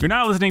You're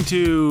now listening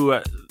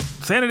to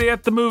Sanity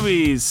at the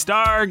Movies,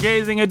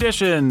 Stargazing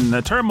Edition.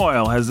 The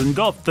turmoil has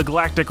engulfed the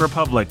Galactic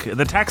Republic.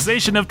 The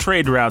taxation of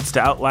trade routes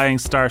to outlying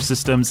star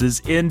systems is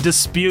in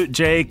dispute,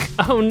 Jake.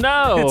 Oh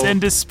no! It's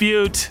in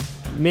dispute.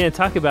 Man,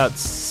 talk about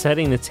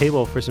setting the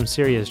table for some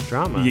serious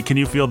drama. Can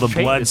you feel the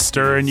Trade blood disputes.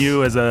 stir in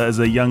you as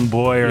a young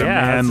boy or a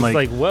man? It's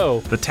like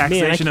whoa. The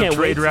taxation of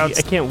trade routes.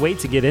 I can't wait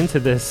to get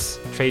into this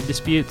trade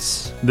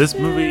disputes. This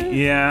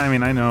movie,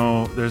 I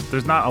know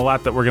there's not a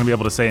lot that we're going to be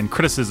able to say in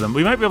criticism.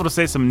 We might be able to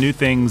say some new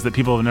things that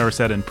people have never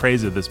said in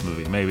praise of this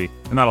movie, maybe.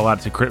 Not a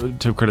lot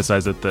to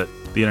criticize it that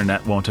the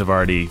internet won't have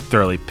already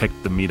thoroughly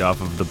picked the meat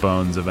off of the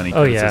bones of any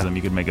criticism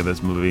you could make of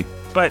this movie.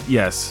 But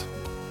yes,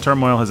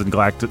 turmoil has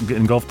engulfed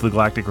the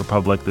Galactic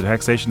Republic. The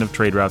taxation of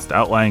trade routes to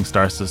outlying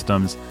star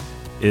systems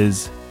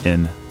is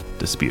in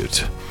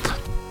dispute.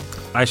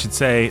 I should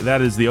say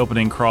that is the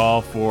opening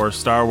crawl for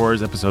Star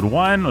Wars Episode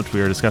 1, which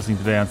we are discussing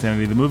today on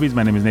Sanity of the Movies.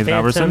 My name is Nathan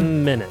Alberson.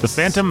 Phantom Menace. The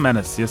Phantom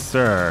Menace, yes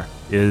sir.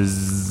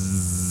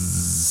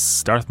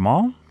 Is Darth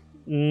Maul?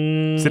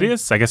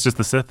 Sidious? I guess just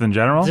the Sith in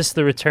general? Just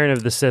the Return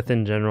of the Sith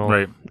in general.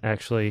 Right.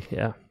 Actually,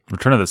 yeah.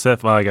 Return of the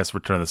Sith? Well, I guess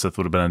Return of the Sith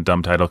would have been a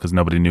dumb title because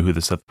nobody knew who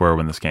the Sith were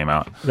when this came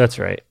out. That's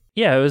right.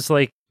 Yeah, it was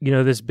like,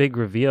 this big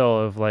reveal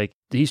of like,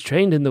 he's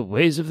trained in the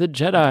ways of the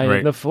Jedi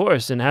and the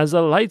Force and has a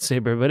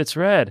lightsaber, but it's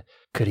red.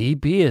 Could he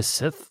be a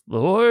Sith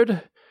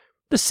Lord?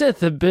 The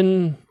Sith have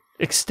been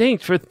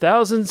extinct for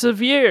thousands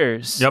of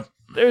years. Yep.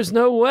 There's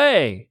no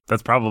way.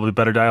 That's probably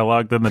better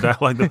dialogue than the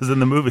dialogue that was in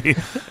the movie.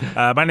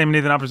 My name is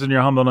Nathan Alberson,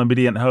 your humble and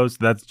obedient host.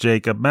 That's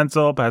Jacob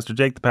Menzel, Pastor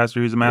Jake, the pastor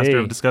who's a master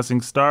of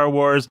discussing Star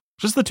Wars.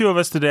 Just the two of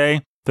us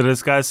today to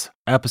discuss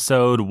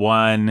Episode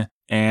 1.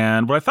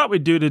 And what I thought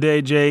we'd do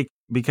today, Jake,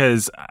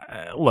 because,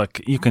 look,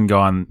 you can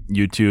go on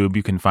YouTube,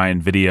 you can find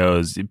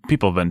videos.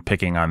 People have been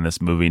picking on this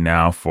movie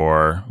now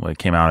for, it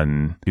came out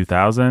in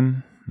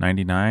 2000,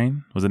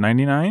 99? Was it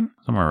 99?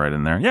 Somewhere right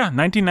in there. Yeah,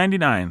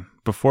 1999,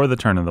 before the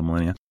turn of the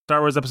millennium.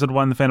 Star Wars Episode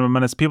 1, The Phantom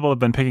Menace. People have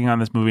been picking on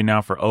this movie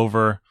now for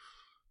over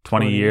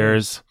 20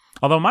 years.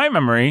 Although my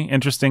memory,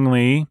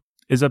 interestingly,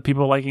 is of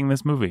people liking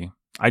this movie.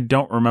 I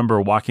don't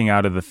remember walking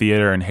out of the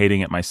theater and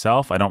hating it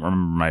myself. I don't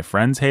remember my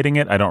friends hating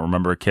it. I don't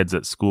remember kids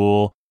at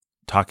school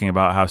talking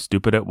about how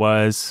stupid it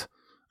was.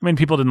 I mean,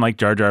 people didn't like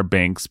Jar Jar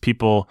Binks.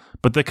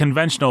 But the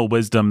conventional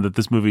wisdom that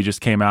this movie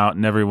just came out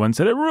and everyone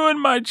said, it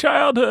ruined my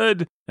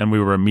childhood. And we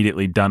were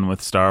immediately done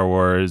with Star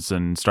Wars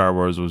and Star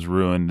Wars was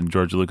ruined and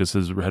George Lucas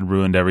had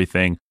ruined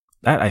everything.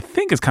 That, I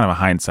think, is kind of a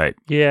hindsight.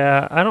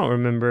 Yeah, I don't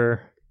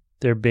remember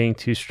there being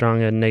too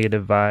strong a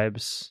negative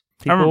vibes.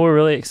 People were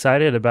really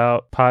excited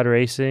about pod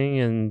racing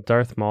and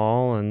Darth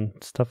Maul and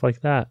stuff like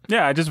that.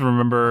 Yeah, I just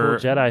remember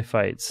cool Jedi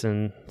fights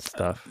and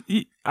stuff.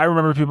 I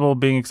remember people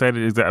being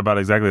excited about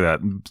exactly that.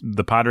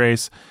 The pod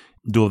race,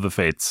 Duel of the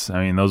Fates.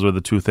 I mean, those were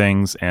the two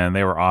things, and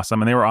they were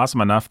awesome. And they were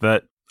awesome enough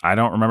that I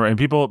don't remember. And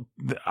people,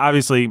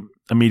 obviously,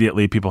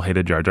 immediately people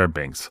hated Jar Jar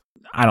Binks.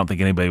 I don't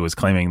think anybody was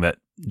claiming that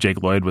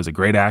Jake Lloyd was a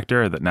great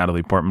actor, that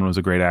Natalie Portman was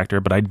a great actor,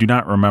 but I do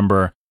not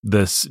remember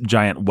this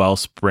giant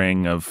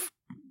wellspring of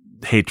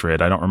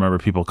hatred. I don't remember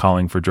people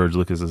calling for George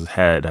Lucas's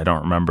head. I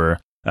don't remember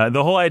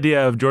the whole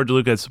idea of George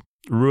Lucas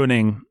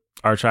ruining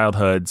our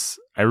childhoods.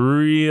 I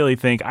really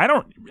think I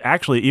don't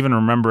actually even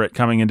remember it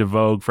coming into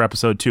vogue for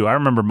Episode 2. I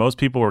remember most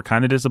people were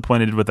kind of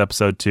disappointed with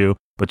Episode 2,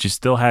 but you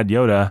still had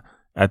Yoda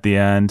at the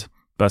end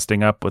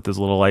busting up with his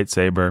little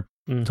lightsaber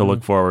to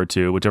look forward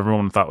to, which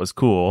everyone thought was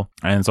cool.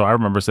 And so I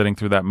remember sitting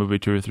through that movie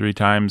 2 or 3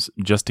 times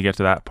just to get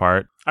to that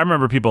part. I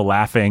remember people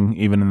laughing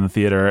even in the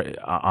theater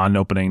on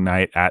opening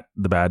night at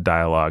the bad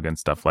dialogue and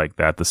stuff like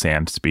that, the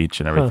sand speech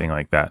and everything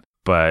like that.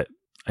 But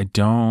I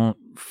don't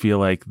feel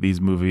like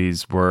these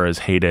movies were as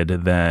hated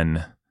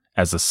then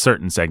as a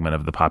certain segment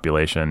of the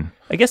population.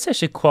 I guess I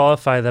should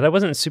qualify that I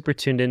wasn't super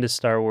tuned into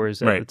Star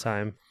Wars at the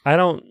time. I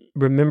don't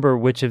remember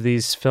which of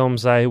these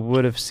films I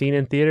would have seen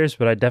in theaters,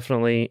 but I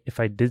definitely, if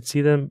I did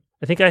see them,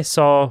 I think I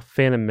saw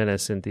Phantom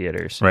Menace in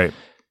theaters. Right.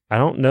 I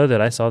don't know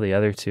that I saw the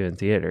other two in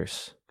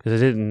theaters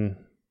because I didn't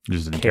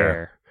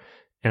care.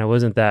 And I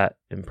wasn't that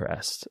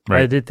impressed.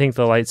 Right. I did think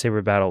the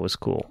lightsaber battle was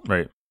cool.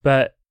 Right.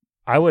 But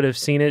I would have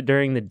seen it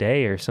during the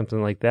day or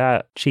something like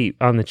that.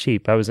 On the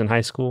cheap. I was in high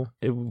school.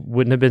 It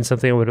wouldn't have been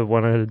something I would have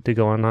wanted to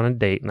go on a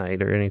date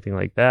night or anything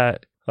like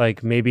that.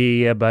 Like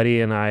maybe a buddy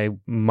and I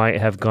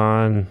might have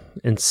gone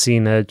and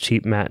seen a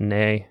cheap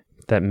matinee.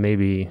 That may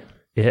be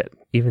it.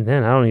 Even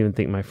then, I don't even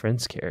think my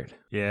friends cared.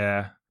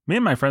 Yeah. Me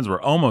and my friends were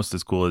almost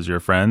as cool as your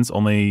friends,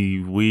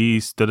 only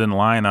we stood in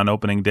line on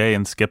opening day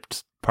and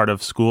skipped part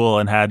of school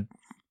and had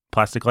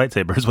plastic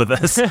lightsabers with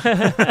us.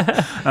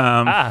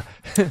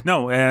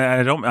 No,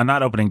 on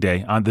not opening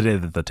day, on the day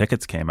that the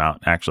tickets came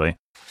out, actually.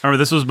 I remember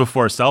this was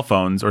before cell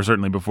phones, or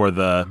certainly before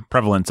the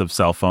prevalence of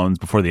cell phones,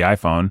 before the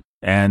iPhone.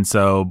 And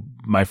so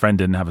my friend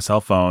didn't have a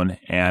cell phone,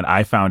 and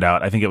I found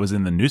out, I think it was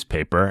in the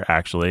newspaper,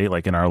 actually,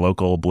 like in our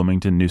local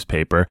Bloomington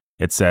newspaper.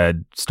 It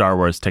said Star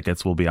Wars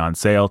tickets will be on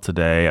sale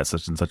today at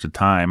such and such a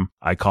time.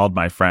 I called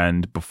my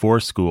friend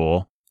before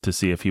school to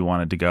see if he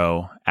wanted to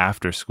go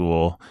after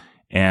school,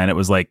 and it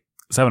was like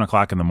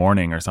 7:00 in the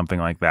morning or something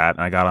like that.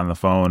 And I got on the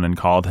phone and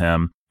called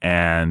him,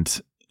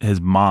 and his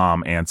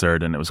mom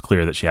answered, and it was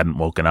clear that she hadn't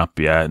woken up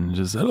yet, and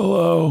just said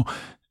hello.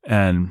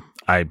 And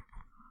I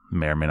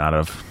may or may not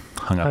have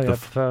hung up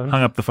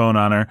the phone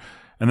on her.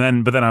 And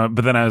then, but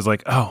then I was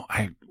like, oh,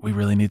 we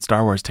really need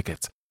Star Wars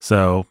tickets.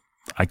 So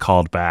I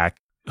called back,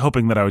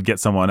 hoping that I would get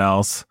someone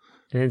else.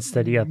 And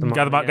instead, you got the mom.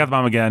 Got the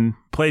mom again.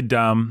 Played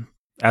dumb.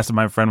 Asked if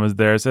my friend was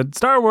there. Said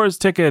Star Wars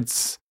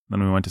tickets.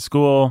 Then we went to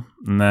school,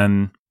 and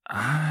then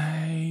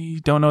I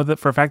don't know that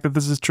for a fact that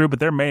this is true, but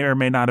there may or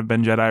may not have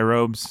been Jedi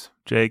robes,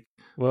 Jake.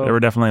 Whoa. There were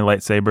definitely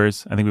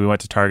lightsabers. I think we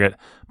went to Target,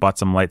 bought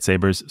some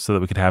lightsabers so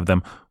that we could have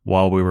them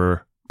while we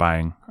were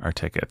buying our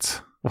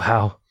tickets.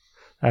 Wow.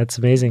 That's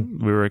amazing.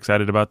 We were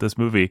excited about this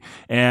movie.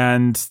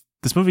 And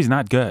this movie's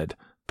not good,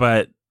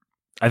 but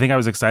I think I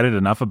was excited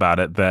enough about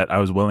it that I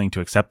was willing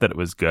to accept that it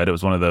was good. It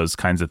was one of those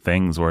kinds of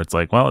things where it's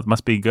like, well, it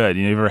must be good.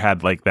 You ever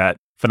had like that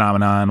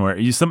phenomenon where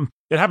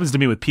it happens to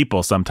me with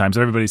people sometimes.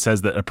 Everybody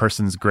says that a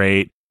person's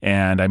great,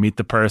 and I meet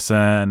the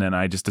person and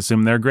I just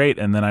assume they're great,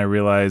 and then I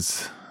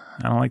realize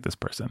I don't like this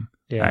person,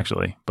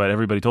 actually. But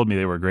everybody told me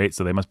they were great,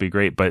 so they must be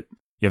great. But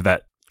you have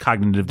that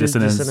cognitive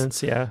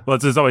dissonance. Yeah. Well,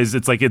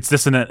 it's like it's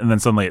dissonant, and then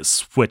suddenly it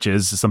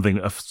switches.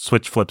 A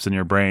switch flips in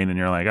your brain, and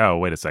you're like, oh,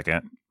 wait a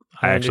second.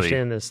 I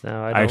understand this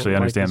now. I actually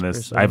understand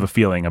this. I have a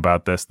feeling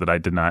about this that I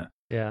did not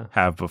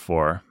have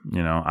before.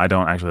 I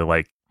don't actually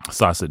like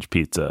sausage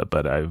pizza,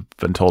 but I've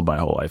been told my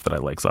whole life that I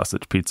like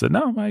sausage pizza.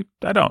 No,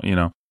 I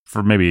don't,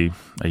 For maybe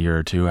a year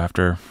or two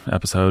after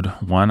episode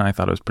 1, I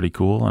thought it was pretty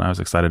cool, and I was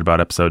excited about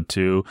episode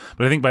 2.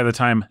 But I think by the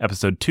time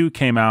episode 2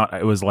 came out,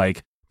 it was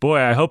like, boy,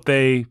 I hope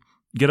they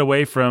get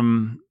away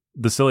from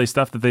the silly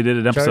stuff that they did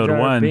in episode Jar Jar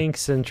 1.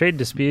 Binks and trade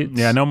disputes.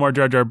 Yeah, no more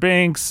Jar Jar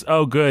Binks.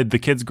 Oh, good. The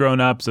kid's grown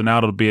up, so now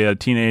it'll be a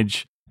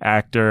teenage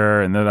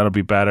actor, and then that'll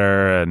be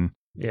better. And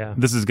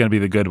this is going to be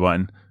the good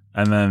one.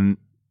 And then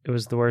it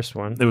was the worst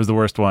one. It was the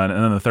worst one.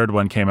 And then the third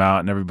one came out,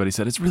 and everybody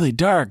said, it's really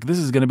dark. This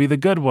is going to be the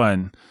good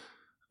one.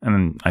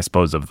 And I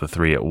suppose of the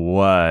 3, it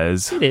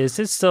was. It is.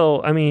 It's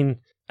still,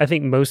 I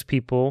think most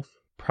people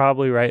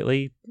probably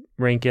rightly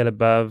rank it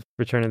above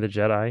Return of the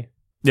Jedi.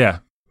 Yeah.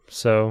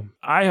 So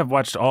I have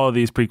watched all of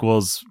these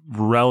prequels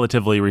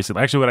relatively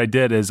recently. Actually, what I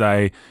did is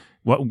I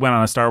went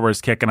on a Star Wars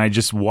kick, and I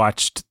just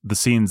watched the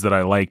scenes that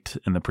I liked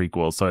in the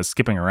prequels. So I was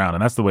skipping around,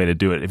 and that's the way to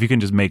do it. If you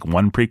can just make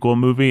one prequel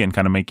movie and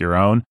kind of make your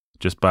own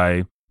just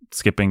by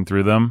skipping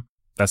through them,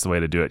 that's the way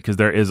to do it, because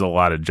there is a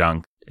lot of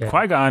junk. Yeah.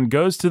 Qui-Gon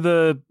goes to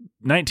the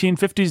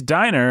 1950s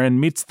diner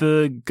and meets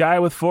the guy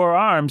with 4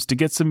 arms to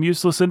get some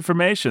useless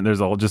information.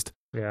 There's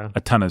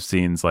a ton of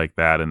scenes like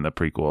that in the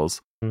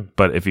prequels.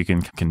 But if you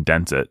can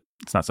condense it,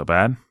 it's not so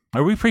bad.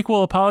 Are we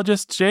prequel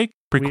apologists, Jake?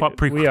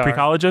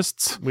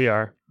 Precologists? We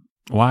are.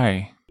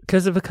 Why?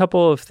 Because of a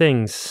couple of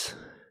things.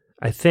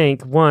 I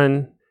think,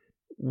 one,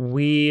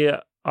 we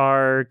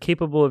are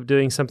capable of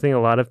doing something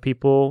a lot of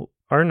people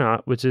are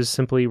not, which is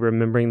simply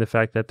remembering the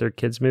fact that they're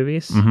kids'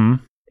 movies.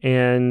 Mm-hmm.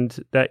 And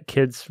that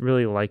kids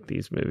really like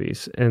these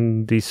movies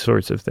and these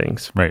sorts of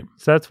things. Right.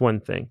 So that's one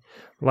thing.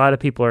 A lot of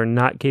people are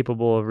not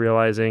capable of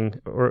realizing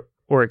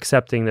or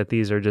accepting that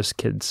these are just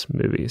kids'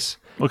 movies.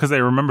 Well, because they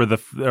remember the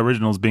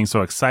originals being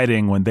so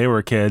exciting when they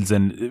were kids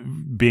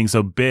and being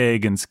so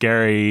big and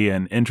scary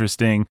and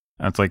interesting.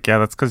 And it's like, yeah,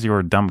 that's because you were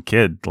a dumb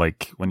kid.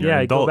 Like when you're an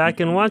adult, go back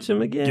and watch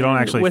them again. You don't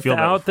actually feel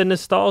that. Without the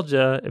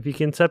nostalgia. If you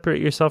can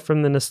separate yourself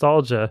from the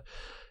nostalgia,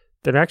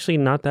 they're actually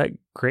not that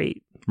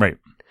great. Right.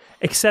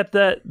 Except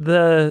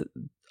that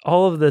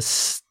all of the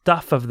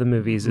stuff of the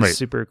movies is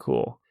super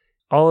cool.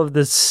 All of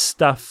the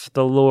stuff,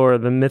 the lore,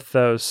 the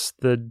mythos,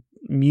 the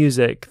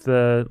music,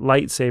 the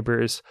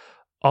lightsabers,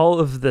 all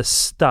of the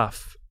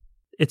stuff.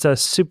 It's a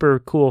super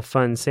cool,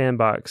 fun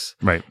sandbox.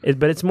 Right.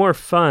 But it's more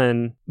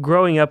fun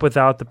growing up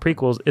without the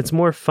prequels. It's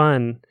more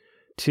fun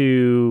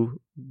to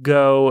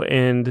go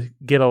and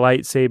get a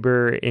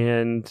lightsaber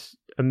and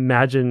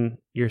imagine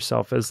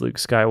yourself as Luke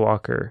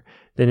Skywalker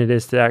than it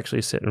is to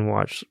actually sit and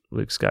watch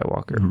Luke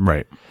Skywalker.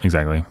 Right.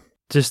 Exactly.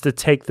 Just to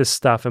take this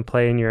stuff and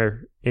play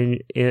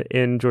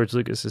in George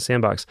Lucas's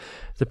sandbox.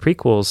 The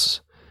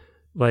prequels,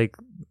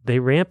 they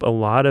ramp a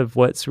lot of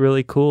what's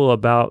really cool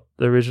about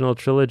the original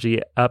trilogy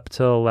up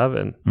to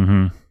 11.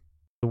 Mm-hmm.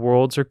 The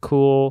worlds are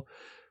cool.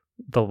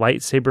 The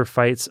lightsaber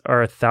fights are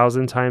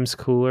 1,000 times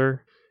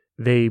cooler.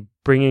 They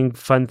bring in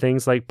fun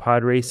things like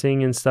pod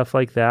racing and stuff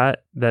like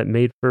that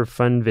made for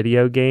fun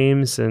video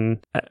games. And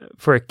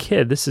for a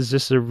kid, this is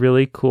just a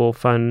really cool,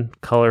 fun,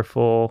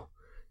 colorful,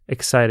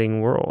 exciting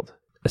world.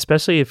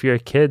 Especially if you're a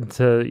kid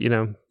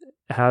to,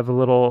 have a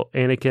little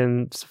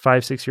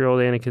 5-6-year-old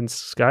Anakin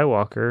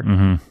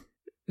Skywalker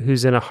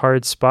who's in a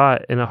hard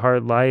spot, in a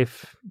hard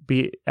life,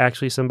 be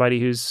actually somebody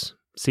who's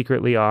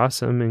secretly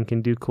awesome and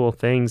can do cool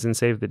things and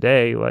save the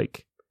day.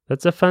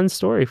 That's a fun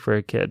story for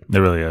a kid. It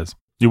really is.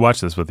 You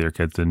watched this with your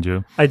kids, didn't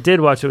you? I did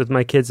watch it with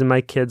my kids, and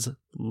my kids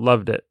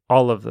loved it.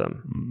 All of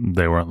them.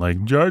 They weren't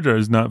like, Jar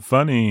Jar's not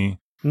funny.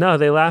 No,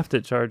 they laughed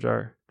at Jar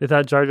Jar. They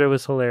thought Jar Jar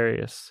was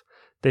hilarious.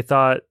 They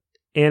thought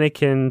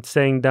Anakin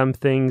saying dumb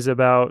things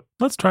about...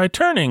 Let's try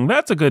turning.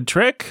 That's a good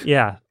trick.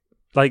 Yeah.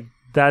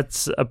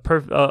 that's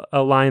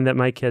a line that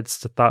my kids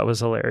thought was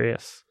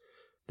hilarious.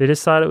 They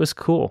just thought it was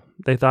cool.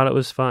 They thought it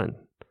was fun,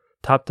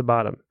 top to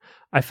bottom.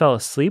 I fell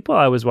asleep while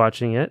I was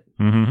watching it.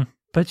 Mm-hmm.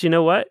 But you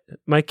know what?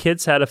 My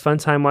kids had a fun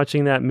time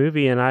watching that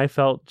movie, and I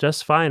felt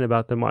just fine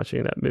about them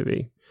watching that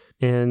movie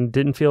and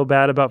didn't feel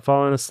bad about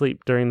falling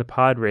asleep during the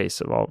pod race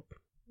of all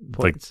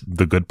points. Like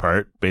the good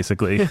part,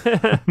 basically.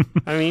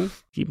 I mean,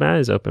 keep my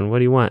eyes open. What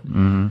do you want?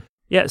 Mm-hmm.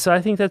 Yeah, so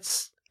I think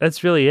that's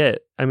really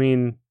it. I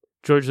mean,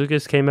 George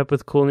Lucas came up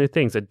with cool new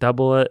things, a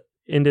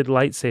double-ended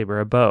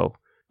lightsaber, a bow,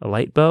 a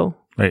light bow.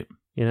 Right.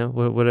 You know,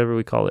 whatever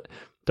we call it.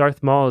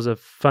 Darth Maul is a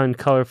fun,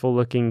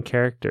 colorful-looking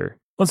character.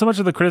 Well, so much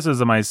of the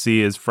criticism I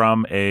see is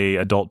from a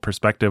adult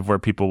perspective where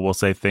people will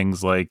say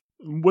things like,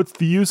 what's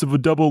the use of a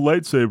double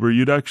lightsaber?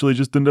 You'd actually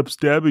just end up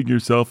stabbing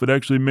yourself. It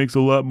actually makes a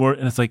lot more.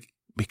 And it's like,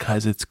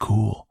 because it's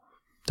cool.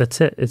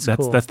 That's it. It's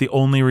cool. That's the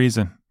only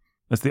reason.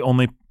 That's the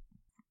only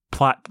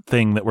plot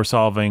thing that we're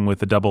solving with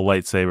the double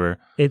lightsaber.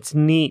 It's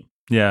neat.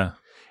 Yeah.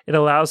 It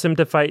allows him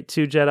to fight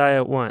two Jedi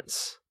at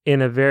once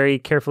in a very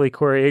carefully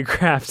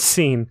choreographed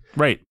scene.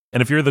 Right.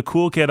 And if you're the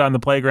cool kid on the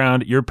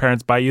playground, your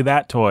parents buy you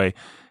that toy.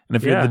 And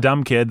if you're the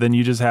dumb kid, then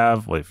you just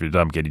have, well, if you're a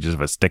dumb kid, you just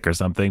have a stick or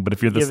something. But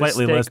if you're the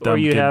slightly less dumb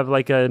kid. Or you have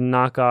like a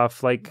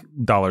knockoff, like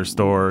dollar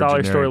store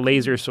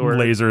laser sword.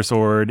 Laser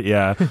sword,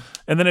 yeah.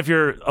 And then if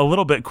you're a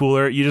little bit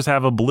cooler, you just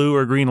have a blue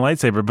or green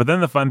lightsaber. But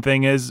then the fun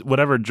thing is,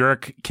 whatever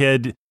jerk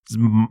kid's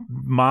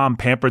mom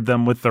pampered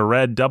them with the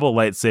red double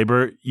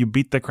lightsaber, you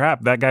beat the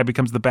crap. That guy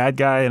becomes the bad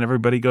guy and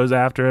everybody goes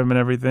after him and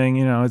everything.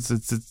 You know,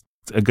 it's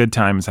a good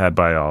time is had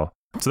by all.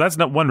 So that's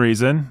not one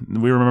reason.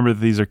 We remember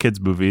that these are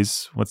kids'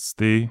 movies. What's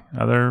the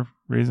other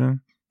reason?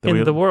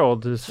 The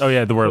world.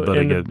 The world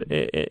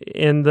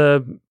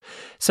good.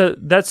 So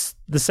that's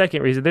the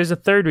second reason. There's a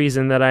third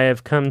reason that I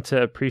have come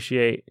to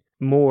appreciate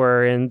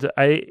more, and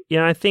I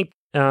think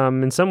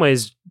in some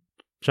ways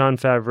Jon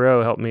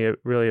Favreau helped me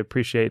really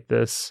appreciate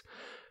this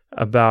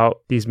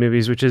about these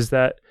movies, which is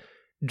that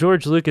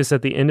George Lucas,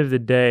 at the end of the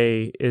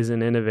day, is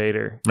an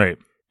innovator. Right.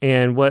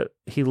 And what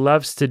he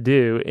loves to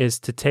do is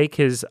to take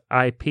his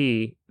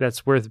IP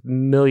that's worth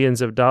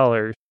millions of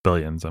dollars.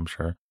 Billions, I'm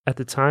sure. At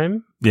the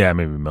time? Yeah,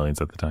 maybe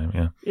millions at the time,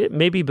 yeah. It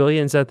may be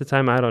billions at the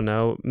time. I don't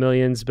know.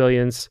 Millions,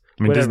 billions.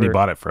 I mean, whatever. Disney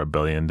bought it for $1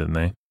 billion, didn't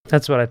they?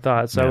 That's what I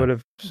thought. So I would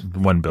have...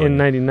 $1 billion. In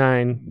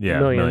 99,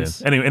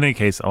 millions. Anyway, in any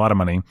case, a lot of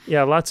money.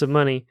 Yeah, lots of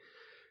money.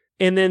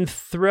 And then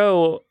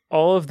throw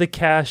all of the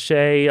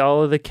cachet,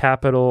 all of the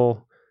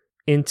capital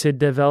into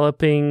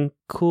developing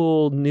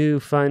cool, new,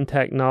 fun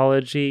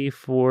technology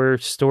for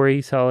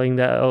storytelling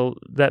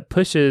that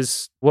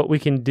pushes what we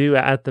can do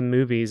at the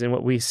movies and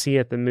what we see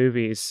at the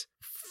movies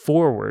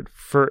forward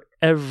for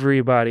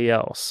everybody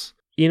else.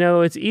 You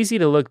know, it's easy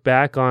to look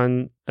back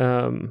on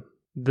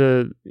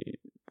the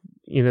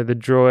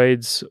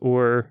droids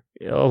or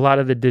a lot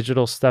of the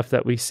digital stuff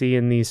that we see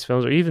in these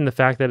films, or even the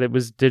fact that it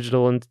was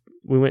digital and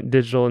we went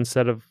digital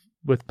instead of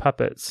with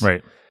puppets.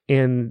 Right.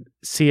 And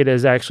see it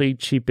as actually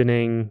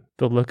cheapening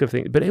the look of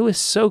things. But it was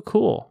so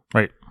cool.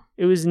 Right.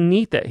 It was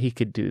neat that he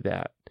could do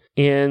that.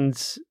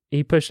 And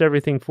he pushed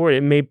everything forward.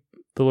 It made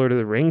The Lord of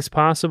the Rings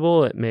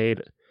possible. It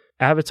made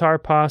Avatar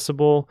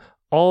possible.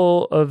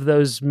 All of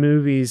those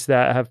movies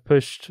that have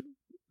pushed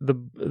the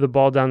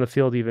ball down the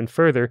field even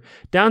further,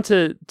 down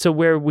to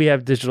where we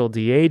have digital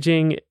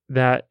de-aging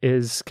that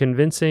is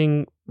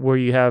convincing, where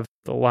you have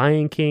The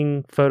Lion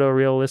King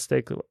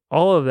photorealistic.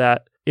 All of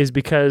that is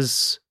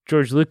because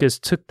George Lucas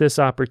took this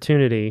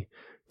opportunity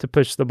to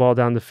push the ball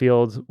down the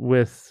field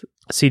with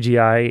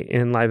CGI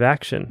in live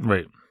action.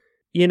 Right.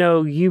 You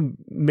know, you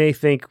may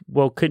think,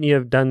 well, couldn't you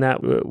have done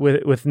that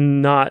with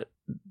not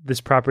this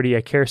property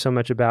I care so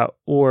much about?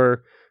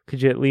 Or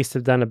could you at least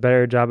have done a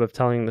better job of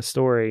telling the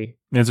story?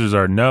 The answers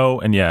are no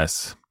and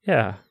yes.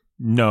 Yeah.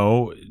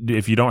 No,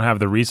 if you don't have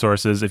the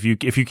resources, if you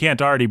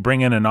can't already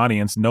bring in an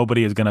audience,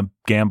 nobody is going to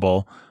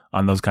gamble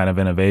on those kind of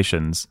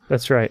innovations.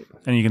 That's right.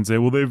 And you can say,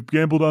 well, they've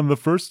gambled on the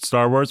first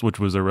Star Wars, which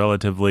was a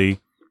relatively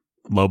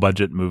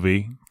low-budget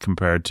movie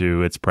compared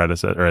to its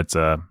predecessor, or its,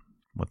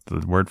 what's the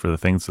word for the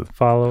things?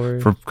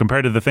 Followers.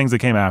 Compared to the things that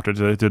came after,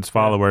 to its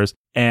followers.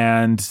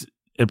 And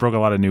it broke a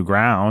lot of new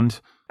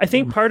ground. I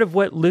think part of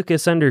what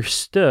Lucas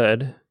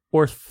understood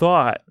or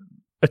thought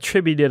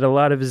attributed a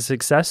lot of his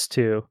success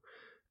to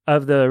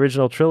of the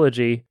original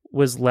trilogy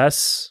was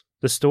less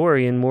the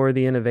story and more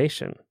the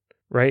innovation,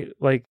 right?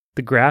 Like,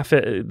 the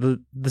graphic,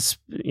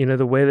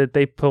 the way that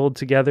they pulled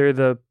together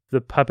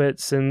the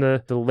puppets and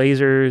the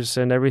lasers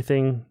and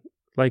everything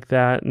like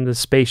that, and the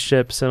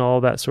spaceships and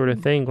all that sort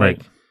of thing. Right.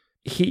 Like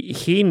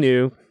he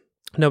knew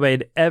nobody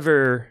had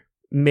ever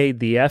made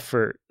the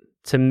effort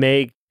to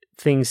make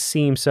things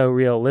seem so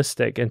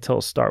realistic until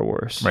Star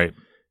Wars. Right.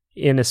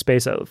 In a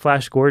space,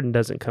 Flash Gordon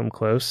doesn't come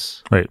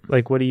close. Right.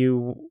 Like, what do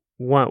you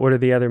want? What are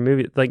the other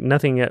movies? Like,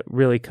 nothing that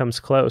really comes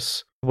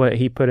close. What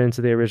he put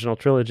into the original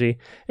trilogy.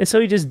 And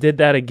so he just did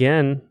that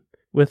again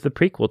with the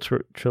prequel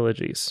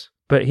trilogies.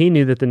 But he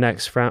knew that the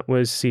next front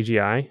was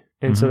CGI,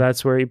 and so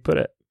that's where he put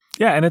it.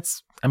 Yeah, and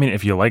it's, I mean,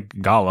 if you like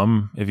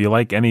Gollum,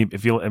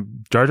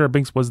 Jar Jar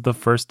Binks was the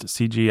first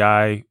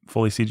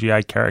fully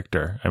CGI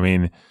character. I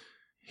mean,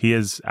 he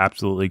is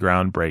absolutely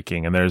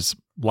groundbreaking, and there's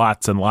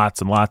lots and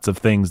lots and lots of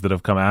things that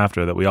have come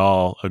after that we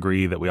all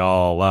agree that we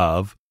all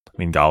love. I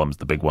mean, Gollum's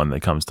the big one that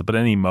comes to, but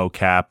any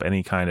mocap,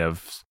 any kind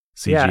of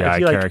CGI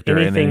character,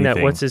 like anything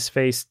that what's his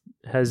face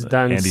has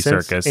done, Andy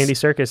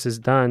Serkis has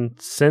done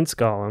since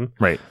Gollum,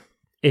 right?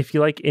 If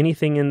you like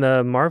anything in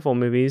the Marvel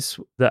movies,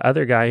 the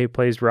other guy who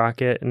plays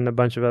Rocket and a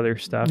bunch of other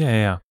stuff,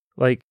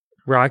 like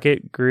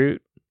Rocket,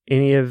 Groot,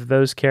 any of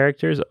those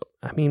characters,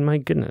 I mean, my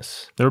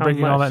goodness, they're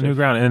breaking all that new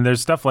ground. And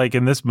there's stuff like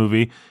in this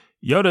movie,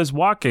 Yoda's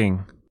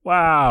walking.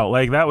 Wow,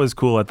 like that was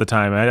cool at the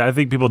time. I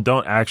think people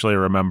don't actually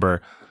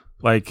remember.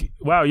 Like,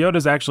 wow,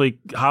 Yoda's actually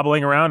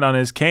hobbling around on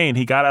his cane.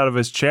 He got out of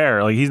his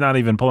chair. Like, he's not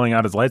even pulling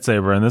out his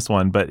lightsaber in this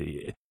one. But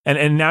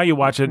and now you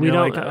watch it, and we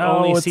you're don't like,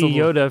 only see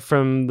Yoda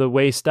from the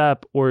waist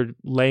up or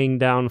laying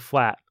down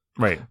flat,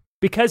 right?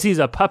 Because he's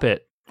a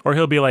puppet. Or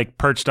he'll be like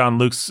perched on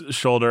Luke's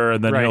shoulder,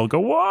 and then he'll go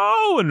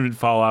whoa and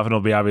fall off, and it'll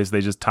be obvious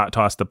they just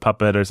tossed a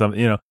puppet or something.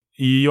 You know,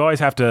 you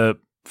always have to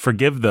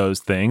forgive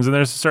those things. And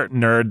there's a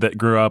certain nerd that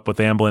grew up with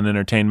Amblin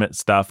Entertainment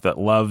stuff that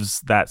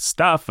loves that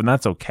stuff, and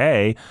that's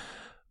okay.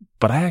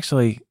 But I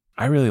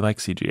really like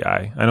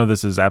CGI. I know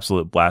this is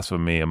absolute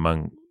blasphemy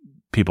among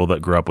people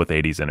that grew up with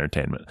 80s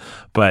entertainment,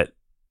 but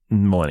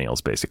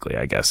millennials, basically,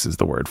 I guess, is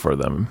the word for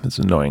them. As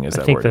annoying as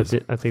that word is.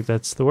 I think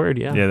that's the word,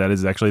 yeah. Yeah, that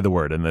is actually the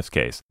word in this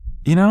case.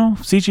 You know,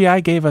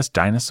 CGI gave us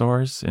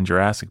dinosaurs in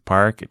Jurassic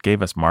Park. It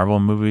gave us Marvel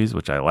movies,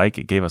 which I like.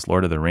 It gave us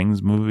Lord of the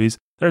Rings movies.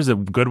 There's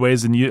good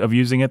ways of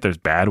using it. There's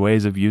bad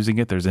ways of using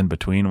it. There's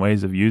in-between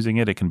ways of using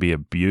it. It can be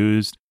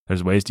abused.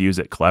 There's ways to use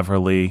it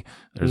cleverly.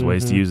 There's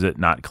ways to use it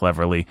not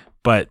cleverly.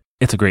 But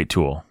it's a great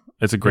tool.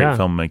 It's a great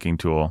filmmaking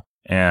tool.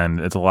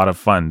 And it's a lot of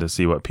fun to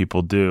see what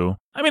people do.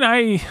 I mean,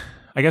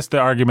 I guess the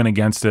argument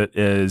against it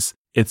is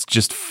it's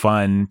just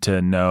fun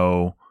to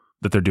know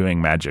that they're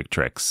doing magic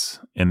tricks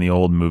in the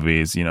old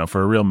movies. You know,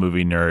 for a real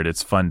movie nerd,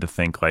 it's fun to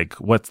think, like,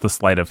 what's the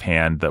sleight of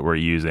hand that we're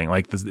using?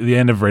 Like the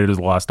end of Raiders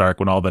of the Lost Ark,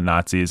 when all the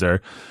Nazis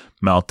are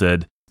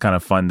melted, kind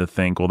of fun to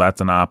think, well,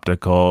 that's an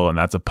optical, and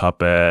that's a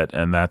puppet,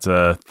 and that's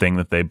a thing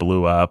that they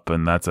blew up,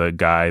 and that's a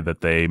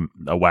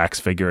wax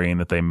figurine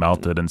that they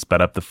melted and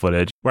sped up the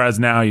footage. Whereas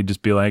now you'd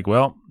just be like,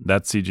 well,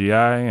 that's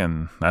CGI,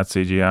 and that's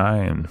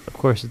CGI, and of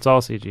course it's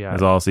all CGI.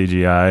 It's all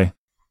CGI.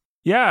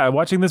 Yeah,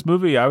 watching this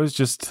movie,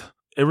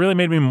 it really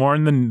made me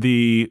mourn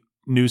the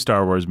new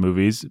Star Wars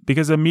movies,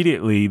 because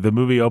immediately the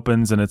movie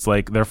opens and it's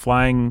like they're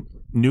flying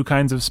new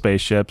kinds of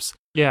spaceships.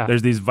 Yeah.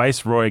 There's these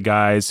viceroy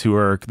guys who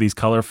are these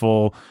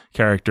colorful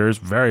characters,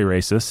 very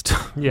racist.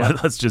 Yeah.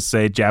 Let's just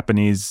say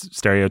Japanese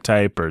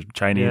stereotype or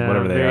Chinese,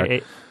 whatever they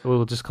are.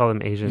 We'll just call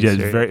them Asian. Yeah,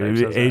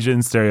 very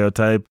Asian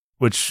stereotype,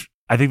 which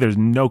I think there's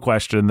no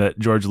question that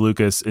George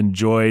Lucas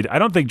enjoyed. I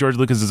don't think George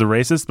Lucas is a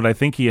racist, but I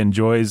think he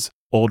enjoys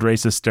old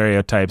racist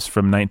stereotypes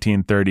from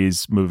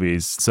 1930s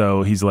movies.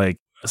 So he's like,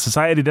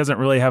 society doesn't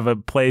really have a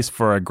place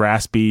for a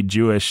graspy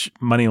Jewish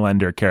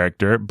moneylender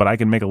character, but I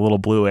can make a little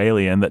blue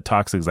alien that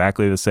talks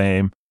exactly the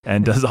same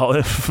and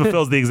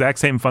fulfills the exact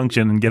same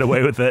function and get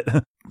away with it.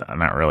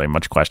 Not really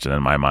much question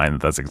in my mind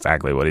that that's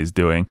exactly what he's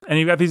doing. And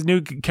you've got these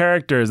new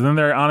characters, and then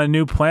they're on a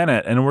new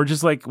planet, and we're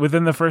just like,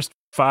 within the first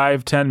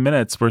 5-10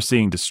 minutes, we're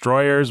seeing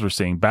destroyers, we're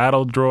seeing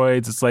battle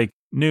droids. It's like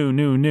new,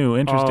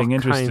 interesting. All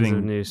kinds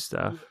of new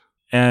stuff.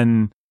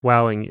 And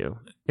wowing you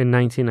in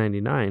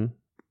 1999.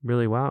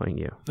 Really wowing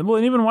you. Well,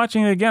 and even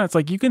watching it again, it's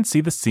like you can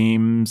see the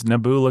seams.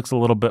 Naboo looks a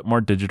little bit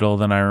more digital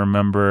than I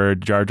remember.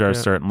 Jar Jar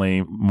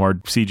certainly more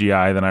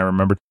CGI than I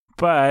remember.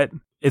 But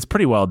it's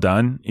pretty well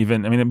done.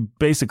 It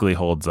basically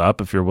holds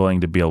up if you're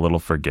willing to be a little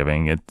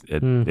forgiving.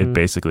 It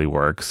basically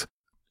works.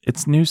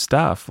 It's new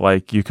stuff.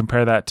 Like, you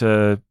compare that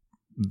to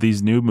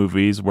these new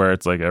movies where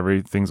it's like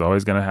everything's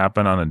always going to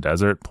happen on a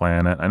desert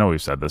planet. I know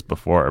we've said this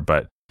before,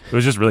 but it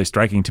was just really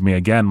striking to me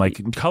again, like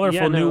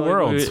colorful new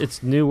worlds.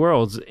 It's new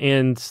worlds.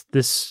 And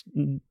this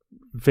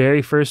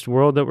very first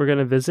world that we're going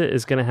to visit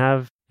is going to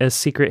have a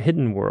secret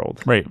hidden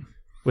world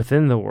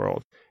within the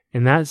world.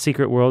 And that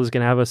secret world is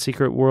going to have a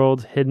secret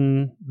world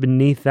hidden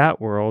beneath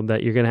that world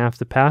that you're going to have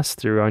to pass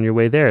through on your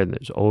way there. And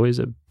there's always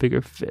a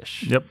bigger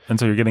fish. Yep. And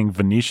so you're getting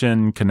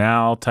Venetian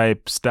canal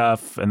type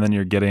stuff, and then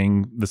you're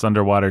getting this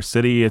underwater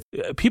city.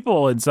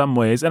 People in some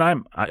ways, and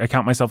I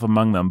count myself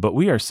among them, but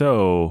we are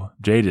so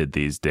jaded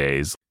these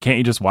days. Can't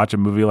you just watch a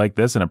movie like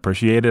this and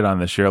appreciate it on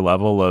the sheer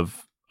level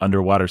of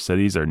underwater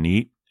cities are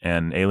neat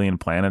and alien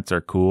planets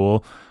are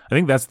cool? I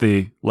think that's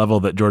the level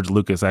that George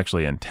Lucas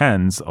actually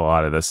intends a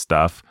lot of this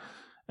stuff.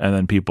 And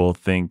then people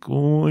think,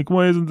 oh, like,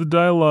 why isn't the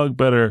dialogue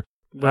better?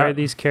 Why are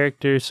these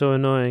characters so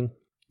annoying?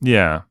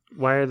 Yeah.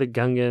 Why are the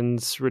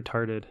Gungans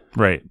retarded?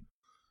 Right.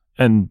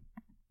 And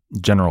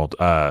General,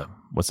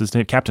 what's his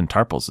name? Captain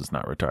Tarpals is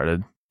not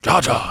retarded. Jar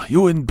Jar,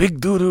 you in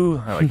big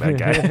doo-doo. I like that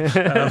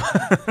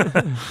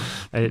guy.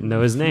 I didn't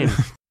know his name.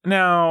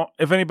 Now,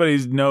 if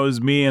anybody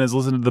knows me and has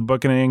listened to The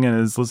Bookening and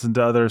has listened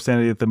to other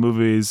Sanity at the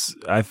Movies,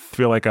 I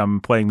feel like I'm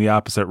playing the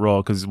opposite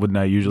role, because wouldn't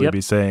I usually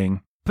be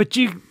saying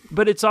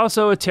But it's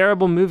also a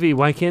terrible movie.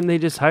 Why can't they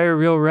just hire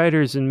real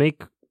writers and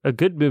make a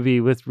good movie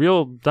with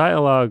real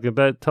dialogue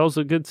that tells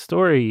a good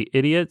story,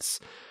 idiots?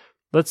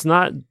 Let's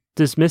not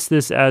dismiss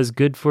this as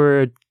good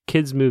for a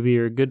kids movie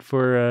or good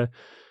for a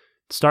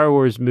Star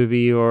Wars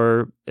movie,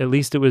 or at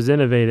least it was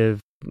innovative.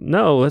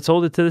 No, let's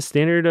hold it to the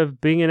standard of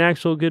being an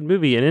actual good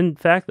movie. And in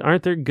fact,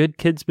 aren't there good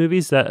kids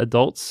movies that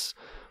adults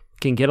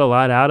can get a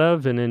lot out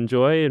of and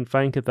enjoy and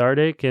find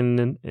cathartic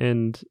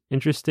and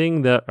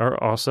interesting, that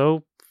are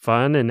also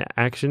fun and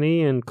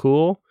actiony and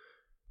cool?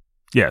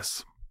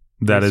 Yes.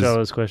 That is all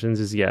those questions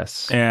is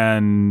yes.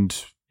 And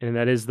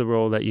that is the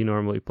role that you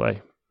normally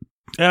play.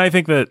 And I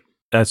think that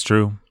that's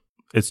true.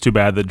 It's too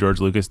bad that George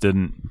Lucas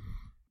didn't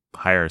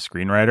hire a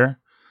screenwriter.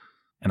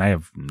 And I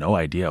have no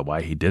idea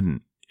why he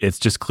didn't. It's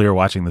just clear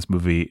watching this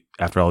movie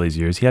after all these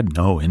years, he had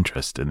no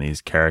interest in these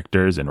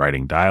characters and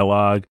writing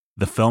dialogue.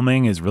 The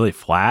filming is really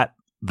flat.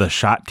 The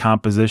shot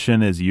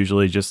composition is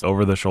usually just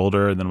over the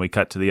shoulder, and then we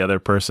cut to the other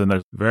person.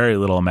 There's very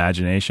little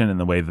imagination in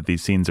the way that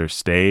these scenes are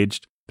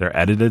staged. They're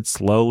edited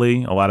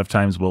slowly. A lot of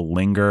times we'll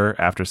linger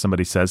after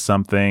somebody says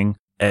something.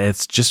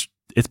 It's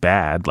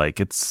bad.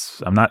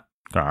 I'm not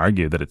going to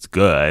argue that it's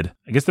good.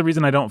 I guess the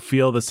reason I don't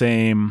feel the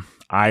same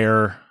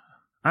ire,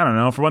 I don't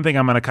know. For one thing,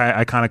 I'm an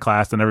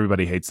iconoclast, and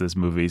everybody hates this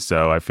movie.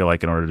 So I feel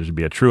like in order to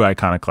be a true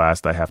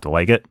iconoclast, I have to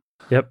like it.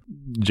 Yep.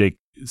 Jake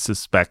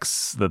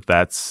suspects that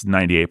that's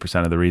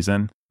 98% of the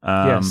reason.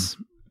 Yes.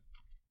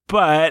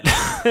 But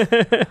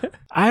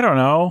I don't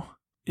know.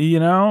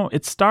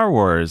 It's Star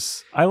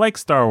Wars. I like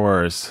Star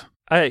Wars.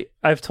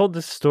 I've told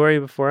this story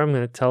before. I'm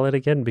going to tell it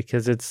again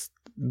because it's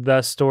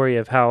the story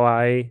of how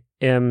I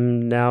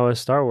am now a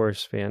Star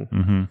Wars fan.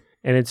 Mm-hmm.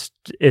 And it's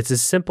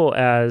as simple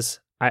as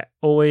I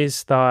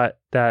always thought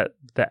that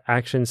the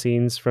action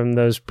scenes from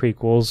those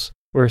prequels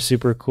were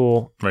super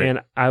cool. Right. And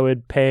I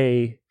would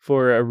pay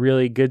for a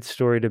really good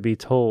story to be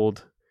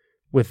told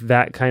with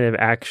that kind of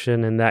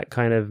action and that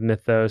kind of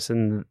mythos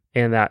and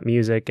that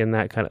music and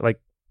that kind of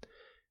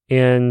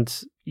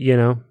and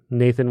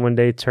Nathan one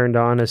day turned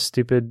on a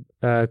stupid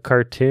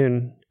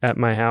cartoon at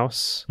my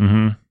house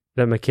mm-hmm.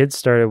 that my kids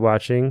started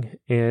watching,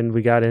 and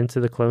we got into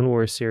the Clone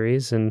Wars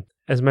series. And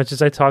as much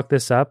as I talk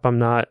this up, I'm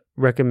not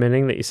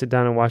recommending that you sit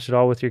down and watch it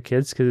all with your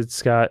kids, because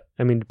it's got,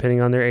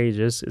 depending on their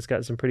ages, it's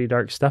got some pretty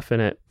dark stuff in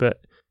it.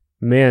 But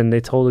man, they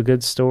told a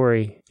good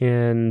story,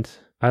 and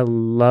I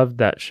loved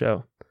that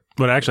show.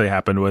 What actually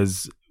happened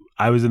was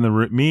I was in the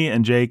room, me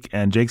and Jake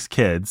and Jake's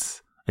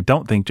kids, I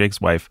don't think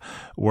Jake's wife,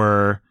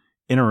 were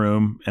in a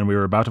room, and we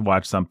were about to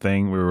watch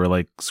something. We were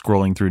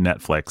scrolling through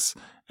Netflix,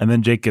 and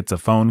then Jake gets a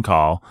phone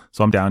call.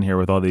 So I'm down here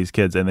with all these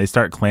kids, and they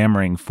start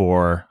clamoring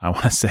for, I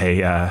want to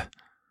say,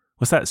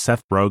 what's that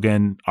Seth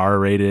Rogen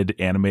R-rated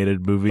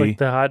animated movie? Like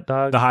the hot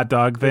dog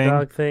thing? The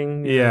dog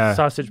thing? Yeah.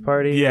 Sausage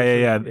party?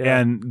 Yeah.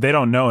 And they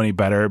don't know any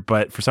better,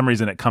 but for some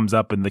reason it comes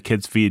up in the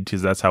kids' feed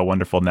because that's how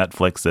wonderful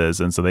Netflix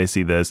is. And so they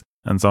see this.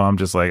 And so I'm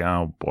just like,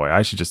 oh boy,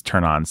 I should just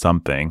turn on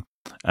something.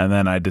 And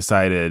then I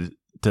decided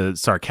to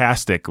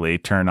sarcastically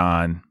turn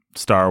on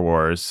Star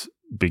Wars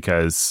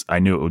because I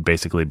knew it would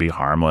basically be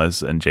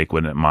harmless and Jake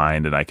wouldn't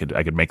mind, and I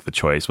could make the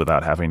choice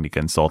without having to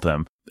consult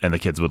him, and the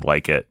kids would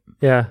like it.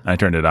 Yeah. And I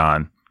turned it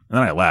on. And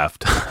then I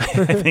left,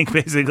 I think,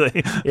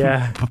 basically.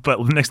 Yeah. But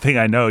next thing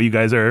I know, you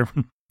guys are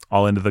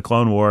all into the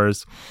Clone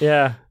Wars.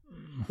 Yeah.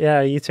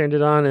 Yeah, you turned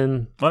it on,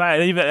 and...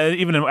 Well,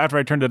 even after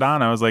I turned it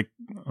on, I was like,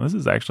 this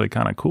is actually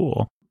kind of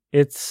cool.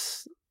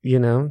 It's,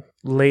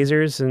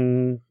 lasers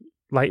and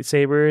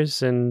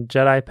lightsabers and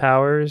Jedi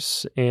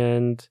powers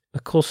and a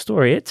cool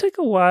story. It took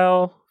a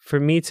while for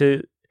me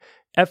to...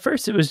 At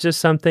first, it was just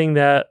something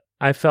that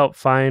I felt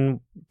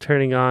fine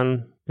turning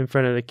on in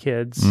front of the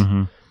kids.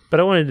 Mm-hmm. But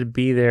I wanted to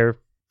be there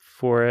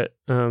for it,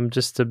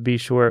 just to be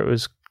sure it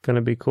was going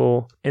to be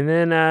cool. And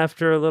then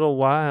after a little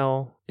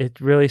while, it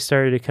really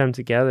started to come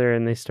together,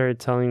 and they started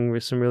telling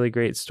some really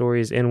great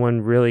stories, and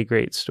one really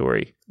great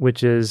story,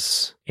 which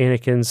is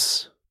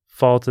Anakin's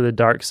fall to the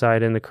dark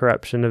side and the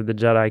corruption of the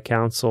Jedi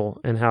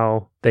Council, and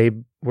how they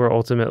were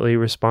ultimately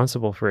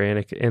responsible for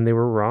Anakin, and they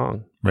were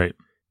wrong. Right.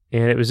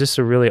 And it was just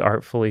a really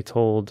artfully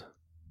told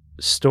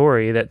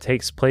story that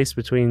takes place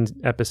between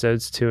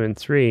episodes 2 and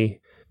 3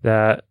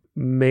 that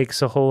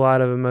makes a whole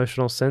lot of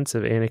emotional sense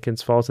of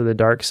Anakin's fall to the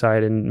dark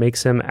side and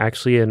makes him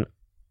actually an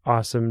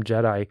awesome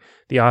Jedi.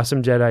 The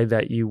awesome Jedi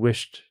that you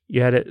wished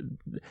you had,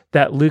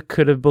 that Luke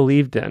could have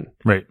believed in.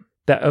 Right.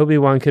 That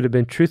Obi-Wan could have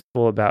been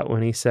truthful about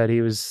when he said he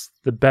was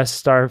the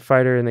best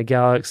starfighter in the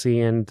galaxy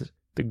and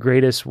the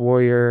greatest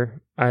warrior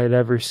I had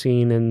ever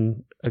seen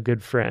and a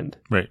good friend.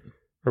 Right.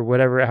 Or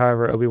whatever,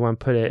 however Obi-Wan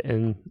put it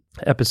in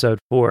episode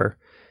 4.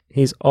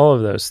 He's all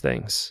of those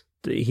things.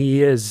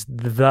 He is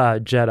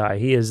the Jedi.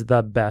 He is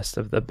the best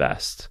of the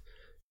best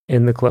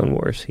in the Clone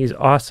Wars. He's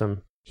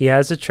awesome. He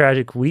has a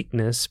tragic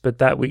weakness, but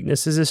that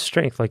weakness is his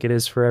strength, like it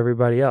is for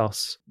everybody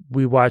else.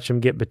 We watch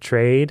him get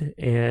betrayed,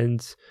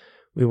 and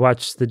we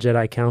watch the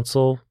Jedi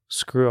Council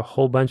screw a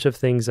whole bunch of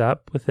things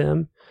up with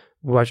him.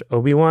 We watch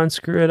Obi-Wan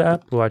screw it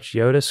up. We watch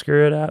Yoda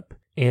screw it up.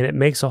 And it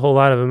makes a whole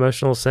lot of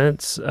emotional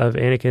sense of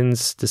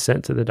Anakin's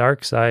descent to the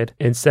dark side,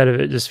 instead of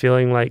it just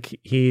feeling like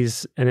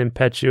he's an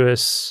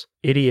impetuous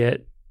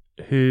idiot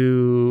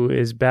who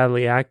is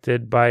badly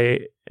acted by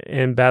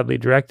and badly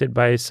directed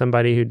by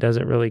somebody who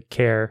doesn't really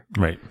care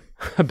Right.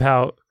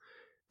 about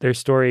their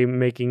story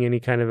making any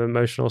kind of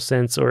emotional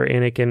sense, or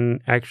Anakin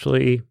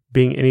actually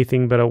being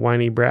anything but a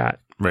whiny brat.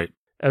 Right.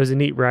 That was a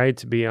neat ride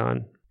to be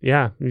on.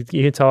 Yeah,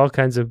 you can tell all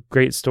kinds of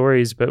great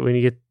stories, but when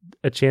you get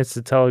a chance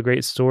to tell a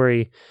great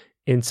story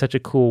in such a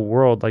cool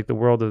world like the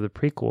world of the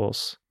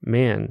prequels,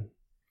 man.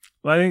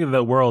 Well, I think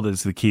the world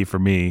is the key for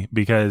me,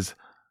 because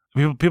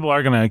people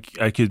are going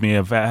to accuse me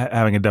of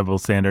having a double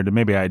standard, and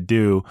maybe I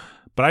do.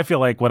 But I feel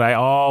like what I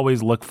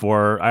always look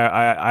for,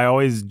 I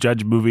always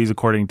judge movies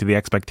according to the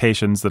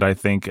expectations that I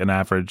think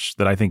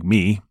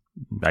me,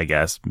 I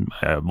guess.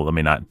 Well, let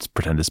me not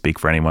pretend to speak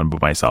for anyone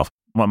but myself.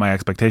 What my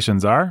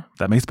expectations are,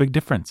 that makes a big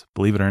difference,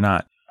 believe it or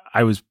not.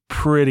 I was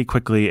pretty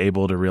quickly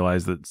able to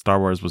realize that Star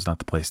Wars was not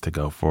the place to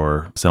go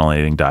for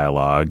scintillating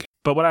dialogue.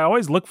 But what I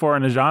always look for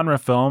in a genre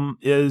film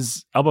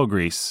is elbow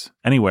grease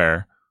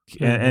anywhere.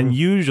 Mm-hmm. And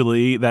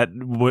usually that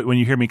when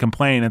you hear me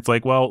complain, it's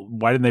like, well,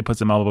 why didn't they put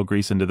some elbow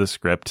grease into the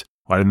script?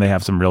 Why didn't they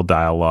have some real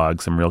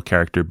dialogue, some real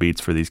character beats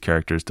for these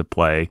characters to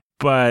play?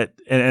 But,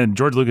 and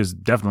George Lucas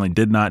definitely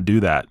did not do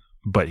that,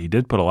 but he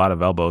did put a lot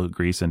of elbow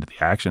grease into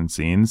the action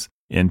scenes,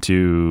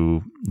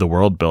 into the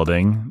world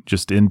building,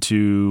 just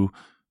into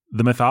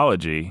the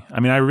mythology. I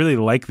mean, I really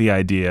like the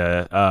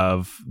idea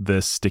of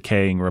this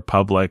decaying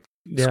republic,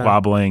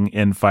 squabbling,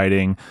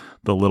 infighting,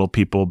 the little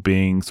people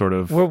being sort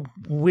of... What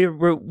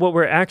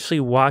we're actually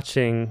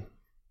watching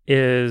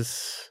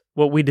is...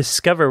 What we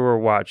discover we're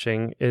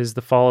watching is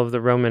the fall of the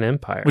Roman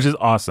Empire. Which is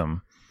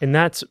awesome. And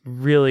that's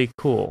really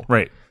cool.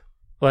 Right.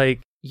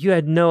 Like, you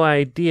had no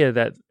idea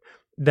that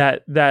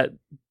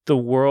the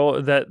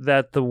world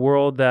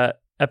that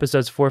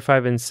episodes 4,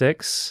 5, and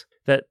 6,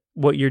 that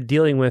what you're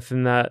dealing with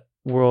in that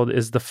world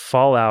is the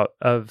fallout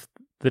of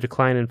the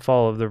decline and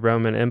fall of the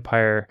Roman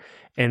Empire.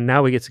 And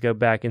now we get to go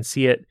back and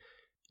see it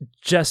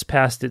just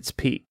past its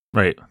peak.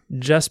 Right.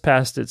 Just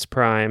past its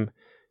prime,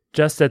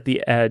 just at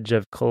the edge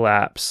of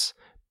collapse,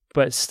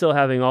 but still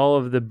having all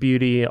of the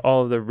beauty,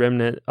 all of the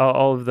remnant,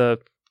 all of the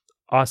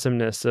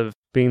awesomeness of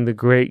being the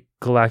great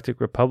galactic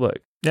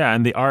republic. Yeah,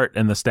 and the art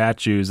and the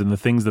statues and the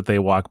things that they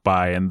walk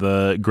by and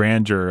the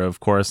grandeur of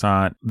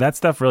Coruscant, that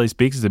stuff really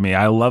speaks to me.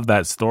 I love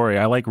that story.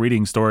 I like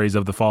reading stories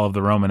of the fall of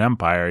the Roman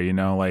Empire,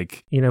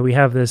 we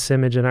have this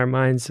image in our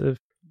minds of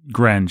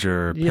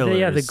grandeur,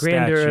 pillars, the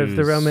grandeur statues, of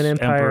the Roman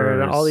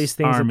Empire and all these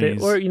things,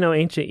 armies.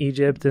 Ancient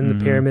Egypt and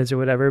the pyramids or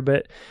whatever,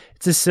 but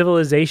it's a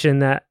civilization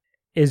that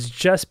is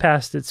just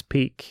past its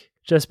peak,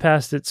 just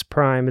past its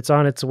prime. It's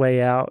on its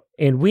way out.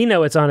 And we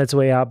know it's on its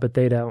way out, but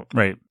they don't.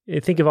 Right. You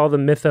think of all the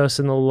mythos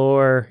and the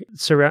lore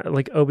surround,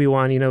 like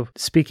Obi-Wan,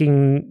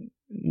 speaking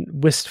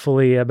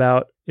wistfully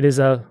about it is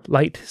a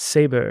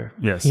lightsaber.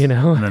 Yes. And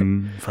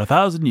then for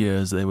 1,000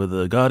 years, they were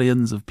the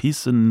guardians of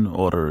peace and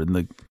order.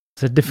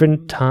 It's a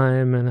different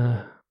time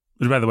and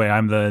which, by the way,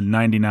 I'm the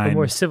 99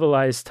 more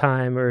civilized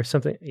time or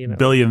something.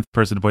 Billionth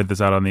person to point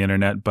this out on the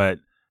internet, but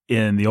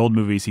in the old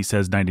movies, he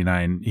says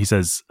 99. He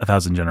says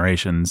 1,000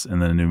 generations,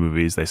 and then in the new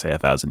movies, they say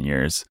 1,000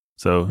 years.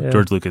 So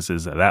George Lucas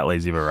is that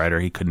lazy of a writer.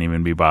 He couldn't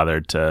even be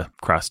bothered to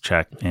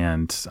cross-check.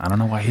 And I don't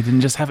know why he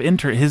didn't just have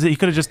intern. He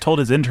could have just told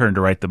his intern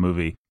to write the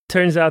movie.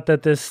 Turns out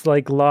that this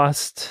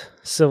lost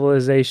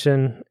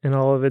civilization and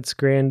all of its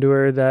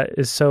grandeur that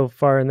is so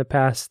far in the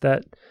past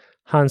that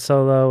Han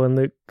Solo and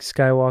Luke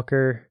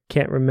Skywalker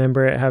can't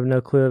remember it, have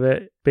no clue of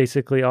it,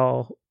 basically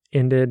all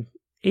ended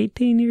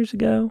 18 years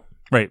ago.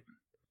 Right.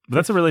 But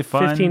that's a really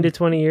fun 15 to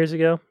 20 years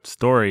ago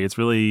story. It's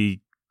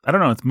really, I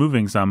don't know, it's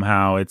moving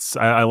somehow.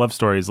 I love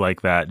stories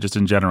like that, just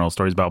in general,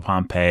 stories about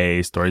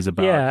Pompeii, stories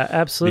about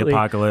absolutely. the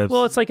apocalypse.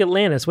 Well, it's like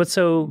Atlantis. What's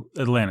so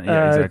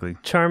exactly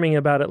charming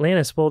about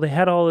Atlantis? Well, they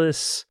had all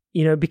this,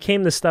 it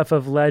became the stuff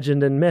of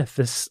legend and myth,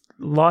 this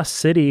lost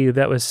city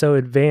that was so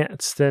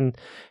advanced and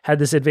had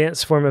this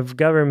advanced form of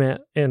government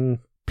and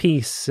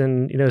peace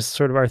and,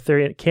 sort of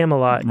Arthurian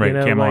Camelot. Right,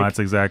 Camelot's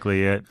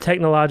exactly it.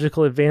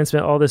 Technological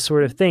advancement, all this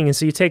sort of thing. And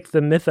so you take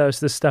the mythos,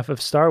 the stuff of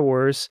Star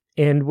Wars,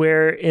 and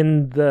where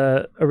in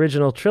the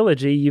original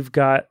trilogy, you've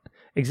got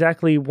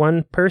exactly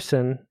one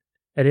person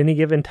at any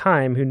given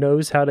time who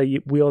knows how to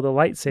wield a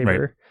lightsaber,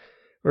 right.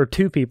 Or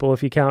two people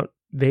if you count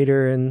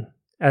Vader and,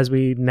 as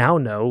we now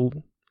know,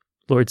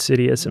 Lord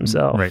Sidious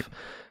himself. Right.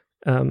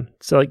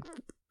 So like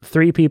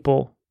 3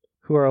 people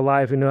who are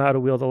alive who know how to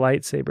wield a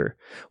lightsaber.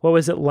 What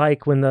was it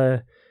like when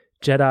the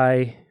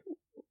Jedi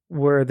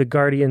were the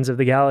guardians of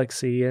the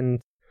galaxy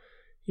and,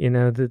 they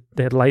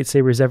had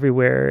lightsabers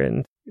everywhere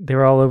and they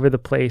were all over the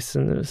place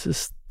and it was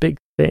this big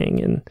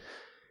thing. And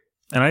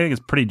I think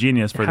it's pretty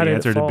genius for the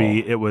answer to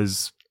be, it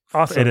was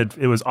awesome.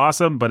 It was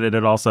awesome, but it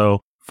had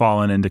also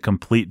fallen into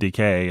complete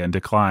decay and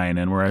decline.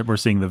 And we're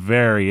seeing the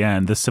very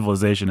end. This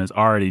civilization is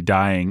already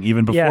dying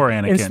even before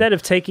Anakin. Instead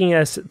of taking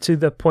us to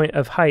the point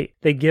of height,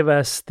 they give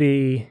us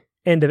the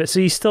end of it. So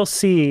you still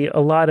see a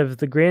lot of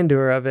the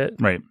grandeur of it.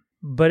 Right.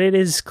 But it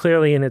is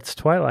clearly in its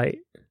twilight.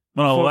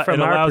 Well, it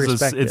from our allows us.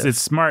 perspective. It's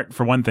smart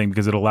for one thing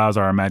because it allows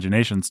our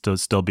imaginations to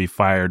still be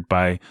fired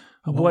by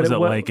what was it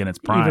like in its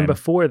prime, even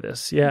before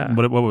this. Yeah,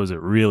 what was it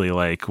really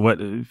like?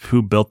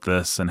 Who built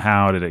this, and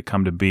how did it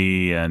come to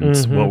be, and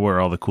what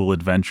were all the cool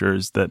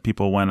adventures that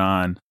people went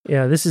on?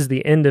 Yeah, this is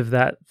the end of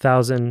that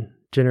 1,000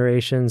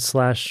 generations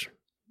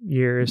 /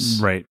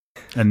 years, right?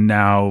 And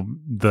now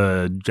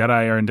the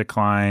Jedi are in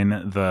decline.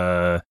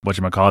 The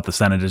the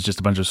Senate is just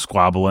a bunch of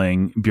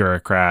squabbling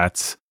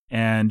bureaucrats.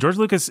 And George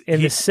Lucas...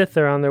 And the Sith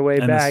are on their way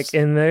back,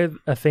 and they're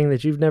a thing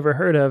that you've never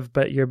heard of,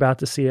 but you're about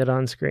to see it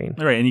on screen.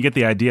 Right, and you get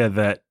the idea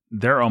that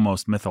they're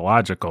almost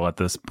mythological at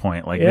this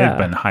point. Like, they've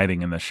been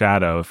hiding in the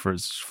shadow for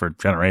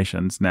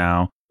generations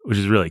now, which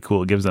is really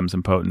cool. It gives them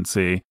some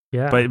potency.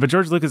 Yeah. But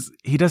George Lucas,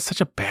 he does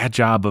such a bad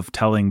job of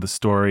telling the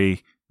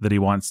story that he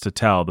wants to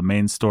tell, the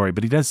main story,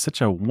 but he does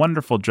such a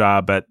wonderful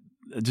job at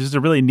just a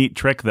really neat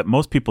trick that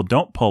most people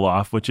don't pull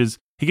off, which is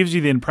he gives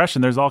you the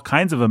impression there's all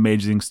kinds of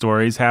amazing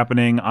stories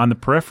happening on the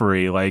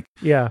periphery. Like,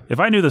 if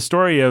I knew the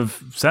story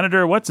of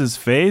Senator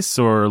What's-His-Face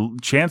or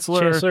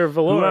Chancellor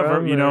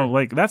Valorum, whoever,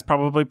 like, that's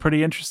probably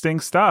pretty interesting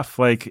stuff.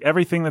 Like,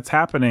 everything that's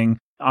happening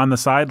on the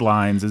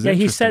sidelines is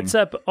interesting. He sets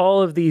up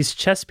all of these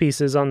chess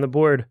pieces on the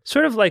board,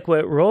 sort of like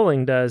what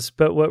Rowling does.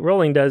 But what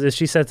Rowling does is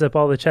she sets up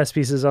all the chess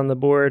pieces on the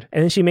board,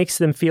 and then she makes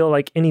them feel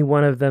like any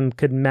one of them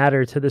could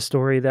matter to the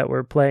story that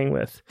we're playing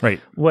with. Right.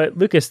 What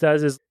Lucas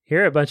does is,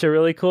 here are a bunch of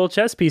really cool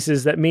chess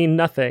pieces that mean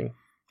nothing.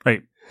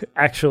 Right.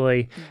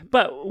 Actually.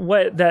 But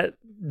what that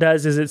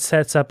does is it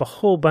sets up a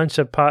whole bunch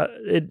of...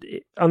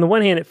 on the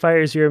one hand, it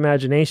fires your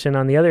imagination.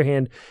 On the other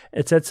hand,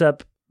 it sets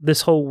up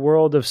this whole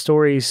world of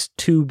stories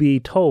to be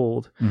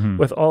told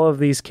with all of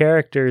these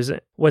characters.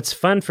 What's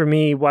fun for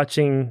me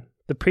watching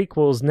the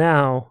prequels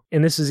now,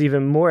 and this is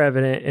even more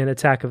evident in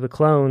Attack of the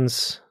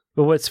Clones,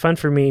 but what's fun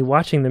for me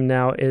watching them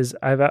now is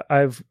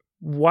I've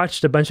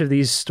watched a bunch of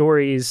these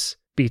stories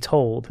be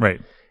told.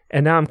 Right.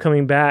 And now I'm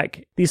coming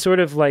back. These sort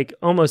of like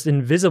almost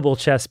invisible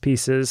chess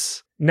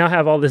pieces now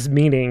have all this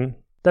meaning.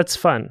 That's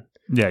fun.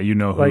 Yeah, you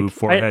know who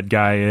Forehead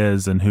Guy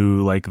is, and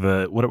who like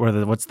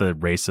what's the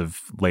race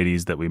of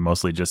ladies that we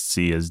mostly just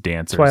see as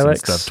dancers and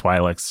stuff?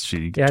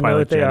 Twi'leks. I know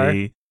what they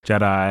are.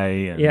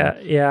 Jedi. And...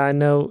 Yeah, I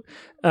know.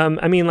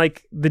 I mean,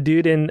 like the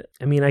dude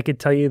I could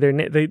tell you their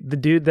name. The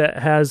dude that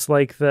has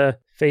like the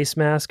face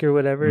mask or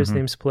whatever. His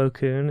name's Plo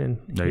Koon, and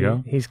there you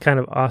go. He's kind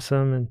of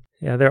awesome, and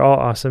yeah, they're all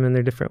awesome in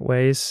their different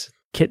ways.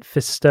 Kit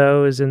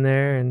Fisto is in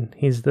there, and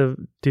he's the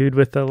dude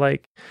with the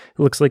like,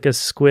 looks like a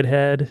squid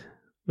head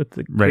with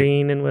the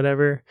green and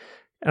whatever.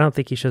 I don't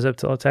think he shows up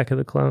till Attack of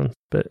the Clones,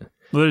 but...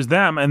 Well, there's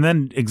them, and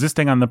then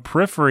existing on the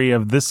periphery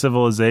of this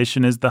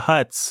civilization is the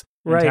Hutts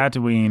and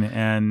Tatooine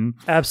and...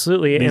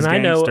 Absolutely, these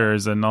and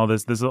gangsters and all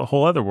this. There's a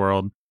whole other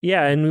world.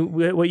 Yeah, and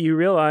what you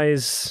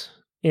realize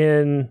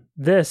in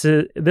this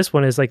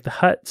one is like the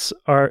Hutts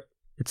are...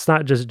 It's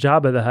not just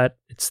Jabba the Hutt,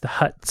 it's the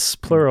Hutts,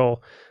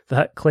 plural, the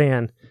Hutt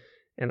clan.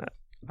 And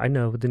I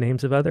know the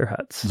names of other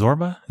Hutts.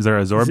 Zorba? Is there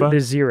a Zorba?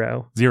 There's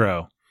Zero.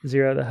 Zero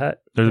the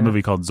Hutt. There's a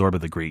movie called Zorba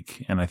the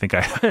Greek, and I think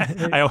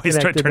I always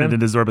try to turn it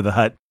into Zorba the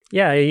Hutt.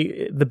 Yeah,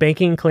 the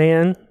banking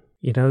clan,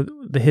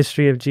 the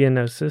history of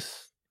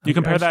Geonosis. You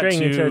compare that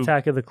to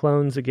Attack of the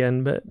Clones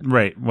again, but...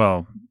 Right,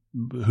 well,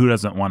 who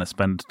doesn't want to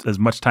spend as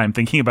much time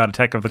thinking about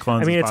Attack of the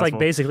Clones as possible? It's like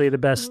basically the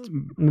best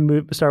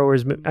Star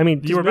Wars movie. I mean,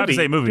 you were about to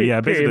say movie,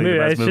 yeah, basically the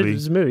best movie.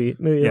 It's a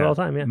movie of all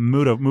time, yeah.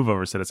 Move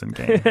over Citizen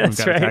Kane.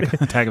 That's right.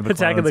 Attack of the Clones.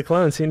 Attack of the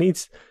Clones. Who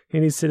needs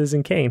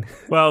Citizen Kane?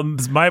 Well,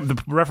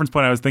 the reference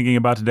point I was thinking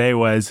about today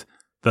was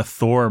the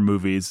Thor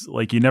movies.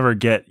 Like, you never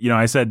get,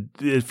 I said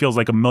it feels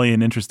like a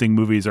million interesting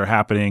movies are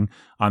happening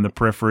on the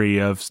periphery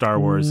of Star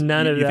Wars.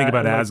 None of that. You think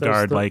about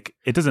Asgard, like,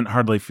 it doesn't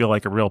hardly feel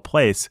like a real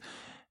place.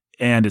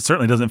 And it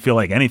certainly doesn't feel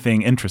like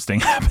anything interesting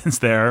happens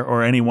there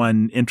or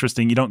anyone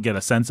interesting. You don't get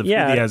a sense of who the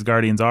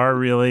Asgardians are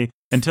really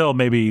until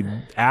maybe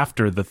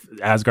after the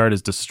Asgard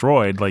is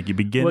destroyed. Like, you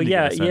begin to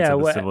get a sense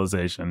of the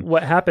civilization.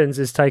 What happens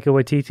is Taika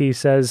Waititi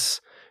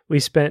says, we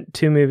spent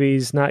 2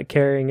 movies not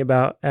caring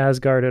about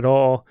Asgard at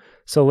all.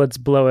 So let's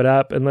blow it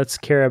up and let's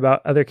care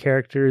about other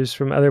characters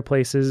from other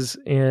places.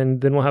 And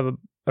then we'll have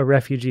a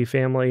refugee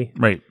family.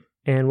 Right.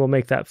 And we'll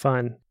make that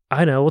fun.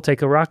 I know, we'll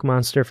take a rock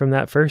monster from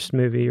that first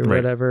movie or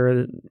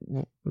whatever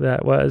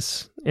that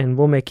was, and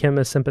we'll make him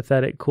a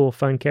sympathetic, cool,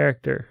 fun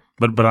character.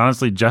 But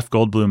honestly, Jeff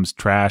Goldblum's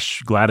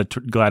trash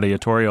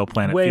gladiatorial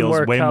planet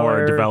feels way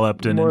more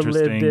developed and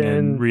interesting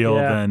and real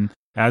than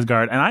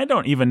Asgard. And I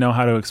don't even know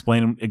how to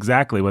explain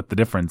exactly what the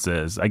difference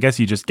is. I guess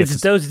you just get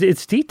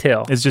it's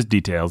detail. It's just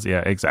details.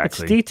 Yeah,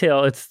 exactly. It's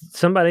detail. It's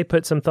somebody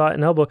put some thought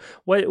and elbow.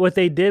 What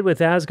they did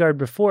with Asgard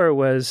before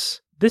was...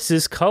 This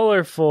is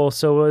colorful,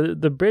 so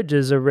the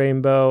bridges are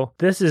rainbow.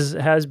 This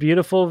has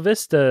beautiful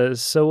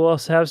vistas, so we'll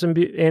have some...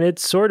 and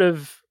it's sort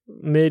of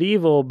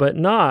medieval, but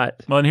not.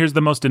 Well, and here's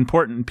the most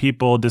important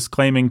people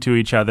disclaiming to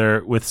each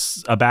other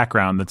with a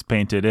background that's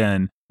painted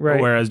in.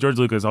 Right. Whereas George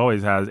Lucas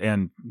always has,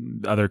 and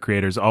other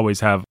creators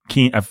always have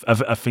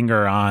a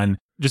finger on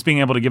just being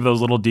able to give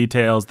those little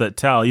details that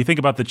tell. You think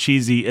about the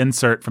cheesy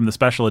insert from the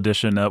special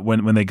edition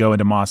when they go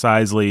into Mos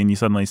Eisley and you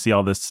suddenly see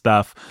all this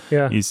stuff.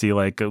 Yeah. You see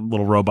like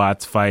little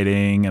robots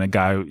fighting and a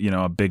guy,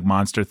 a big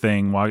monster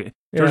thing.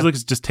 George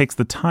Lucas just takes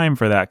the time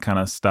for that kind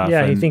of stuff.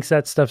 Yeah, he and thinks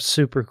that stuff's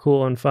super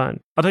cool and fun.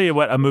 I'll tell you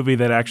what, a movie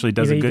that actually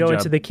does a good job. You go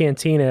into the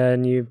cantina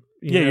and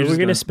we're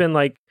going to spend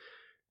like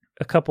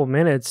a couple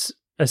minutes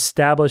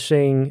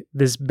establishing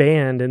this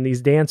band and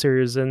these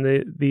dancers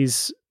and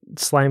these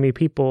slimy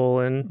people,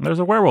 and there's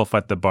a werewolf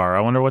at the bar.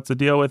 I wonder what's the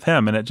deal with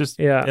him. And it just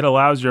it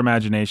allows your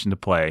imagination to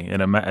play.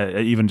 And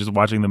even just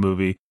watching the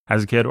movie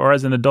as a kid or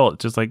as an adult,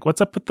 just like, what's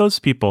up with those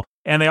people?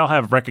 And they all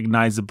have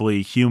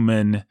recognizably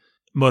human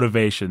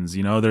motivations.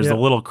 There's a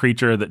little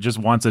creature that just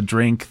wants a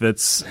drink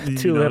that's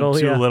too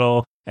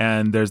little.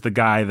 And there's the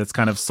guy that's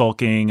kind of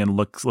sulking and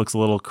looks a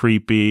little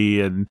creepy.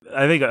 And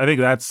I think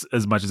that's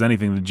as much as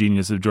anything the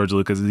genius of George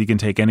Lucas is he can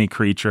take any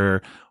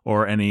creature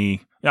or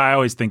any. I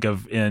always think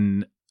of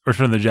in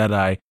Return of the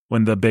Jedi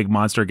when the big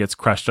monster gets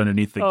crushed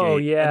underneath the gate. Oh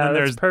yeah,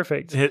 that's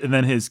perfect. And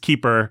then his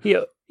keeper.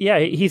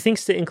 He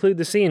thinks to include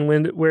the scene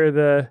where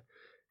the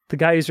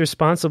guy who's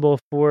responsible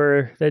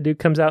for that dude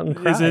comes out and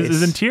cries.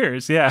 Is in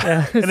tears,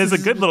 yeah. And it's a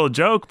good little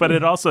joke, but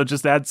it also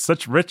just adds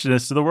such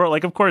richness to the world.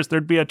 Like, of course,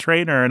 there'd be a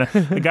trainer and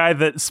a guy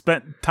that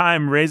spent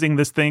time raising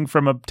this thing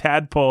from a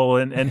tadpole,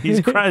 and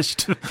he's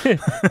crushed.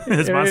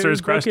 His monster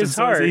is crushed. His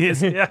heart.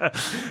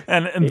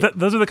 And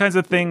those are the kinds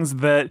of things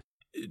that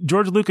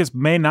George Lucas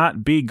may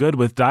not be good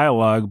with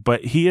dialogue,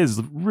 but he is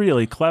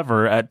really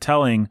clever at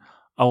telling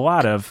a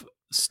lot of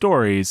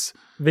stories.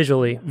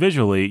 Visually,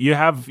 you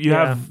have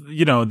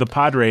the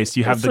pod race.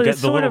 You have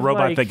the little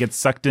robot that gets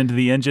sucked into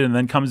the engine and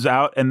then comes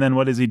out. And then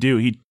what does he do?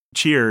 He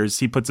cheers.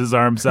 He puts his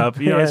arms up.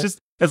 It's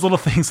little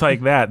things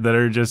like that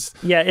are just.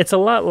 Yeah, it's a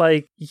lot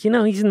like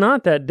he's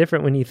not that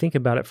different when you think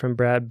about it from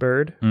Brad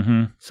Bird.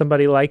 Mm-hmm.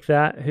 Somebody like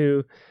that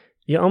who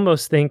you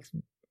almost think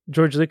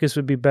George Lucas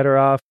would be better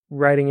off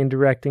writing and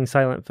directing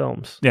silent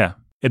films. Yeah,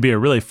 it'd be a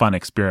really fun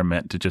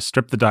experiment to just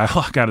strip the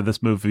dialogue out of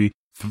this movie,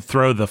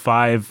 throw the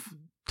 5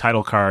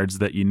 title cards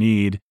that you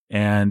need.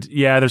 And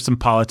there's some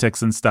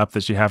politics and stuff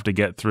that you have to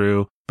get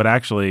through, but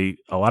actually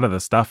a lot of the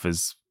stuff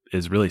is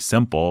really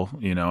simple,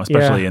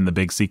 especially in the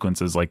big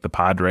sequences like the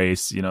pod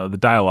race. The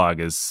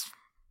dialogue is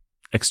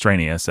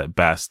extraneous at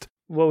best.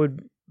 What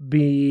would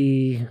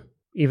be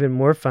even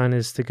more fun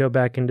is to go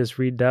back and just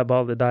redub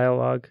all the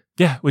dialogue.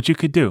 Yeah, which you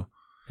could do.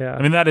 Yeah.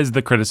 I mean, that is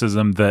the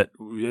criticism that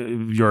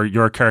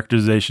your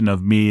characterization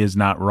of me is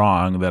not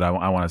wrong, that I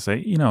want to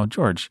say,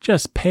 George,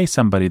 just pay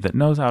somebody that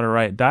knows how to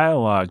write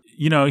dialogue.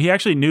 He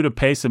actually knew to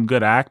pay some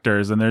good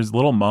actors, and there's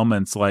little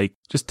moments like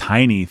just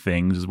tiny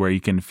things where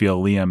you can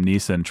feel Liam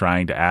Neeson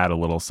trying to add a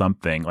little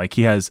something. Like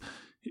he has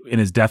in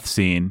his death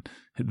scene,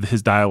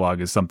 his dialogue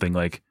is something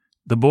like,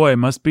 "The boy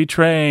must be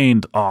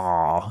trained."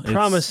 Aw.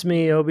 Promise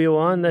me,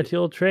 Obi-Wan, that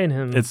you'll train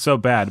him. It's so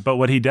bad. But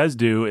what he does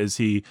do is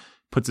he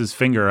puts his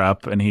finger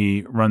up and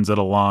he runs it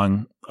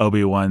along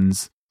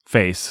Obi-Wan's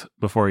face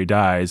before he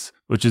dies,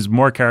 which is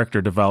more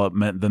character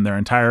development than their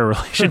entire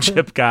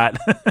relationship got.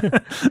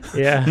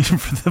 Yeah.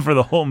 for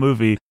the whole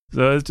movie.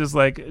 So it's just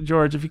like,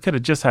 George, if you could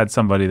have just had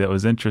somebody that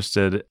was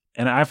interested.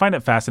 And I find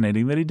it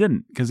fascinating that he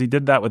didn't, because he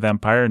did that with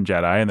Empire and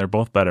Jedi, and they're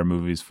both better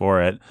movies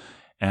for it.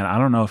 And I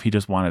don't know if he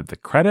just wanted the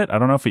credit. I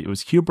don't know if it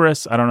was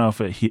hubris. I don't know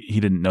if he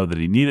didn't know that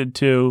he needed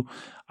to.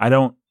 I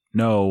don't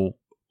know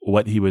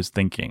what he was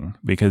thinking,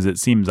 because it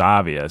seems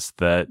obvious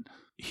that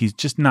he's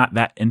just not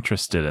that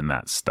interested in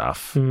that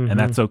stuff. Mm-hmm. And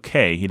that's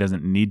okay. He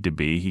doesn't need to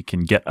be. He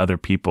can get other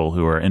people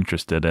who are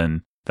interested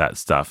in that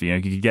stuff.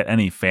 You could get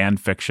any fan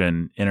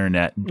fiction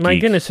internet geek. My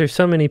goodness, there's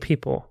so many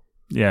people.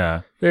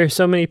 Yeah. There are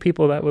so many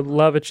people that would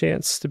love a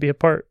chance to be a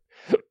part,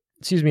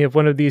 of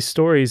one of these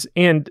stories,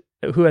 and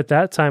who at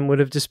that time would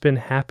have just been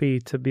happy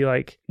to be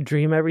like,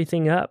 dream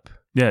everything up.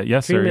 Yeah,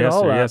 yes, sir. Yes,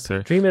 sir. Yes,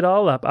 sir. Dream it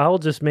all up. I'll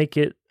just make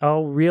it.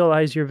 I'll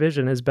realize your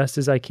vision as best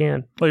as I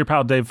can. Well, your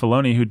pal Dave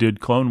Filoni, who did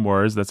Clone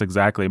Wars, that's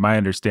exactly my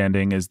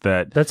understanding, is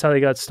that's how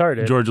they got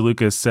started. George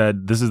Lucas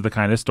said, "This is the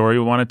kind of story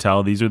we want to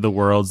tell. These are the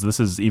worlds.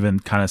 This is even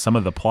kind of some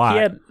of the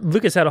plot."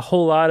 Lucas had a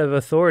whole lot of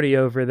authority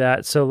over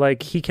that, so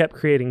like he kept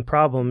creating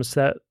problems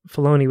that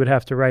Filoni would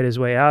have to write his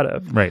way out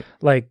of. Right.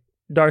 Like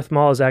Darth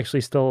Maul is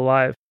actually still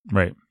alive.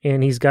 Right.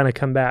 And he's gonna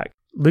come back.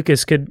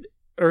 Lucas could.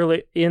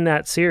 Early in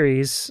that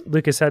series,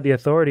 Lucas had the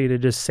authority to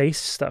just say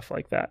stuff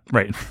like that.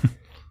 Right.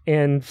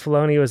 And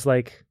Filoni was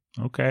like,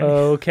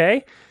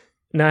 okay.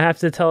 Now I have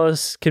to tell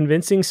us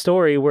convincing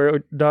story where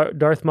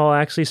Darth Maul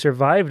actually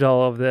survived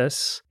all of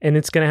this. And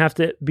it's going to have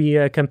to be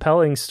a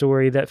compelling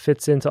story that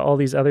fits into all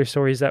these other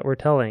stories that we're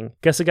telling.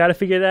 Guess I got to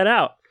figure that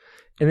out.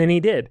 And then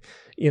he did.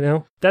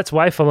 That's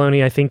why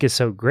Filoni, I think, is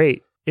so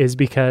great, is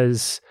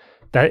because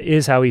that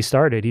is how he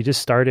started. He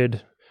just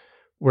started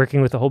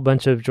working with a whole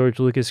bunch of George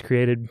Lucas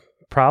created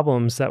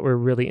problems that were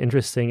really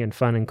interesting and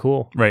fun and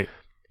cool. Right.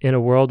 In a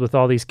world with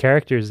all these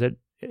characters that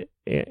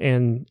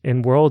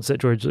and worlds that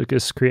George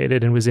Lucas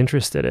created and was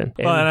interested in.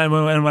 And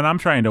when I'm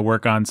trying to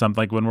work on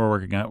something, like when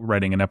we're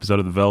writing an episode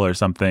of The Ville or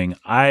something,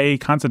 I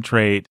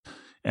concentrate,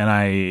 and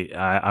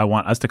I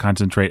want us to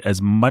concentrate as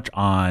much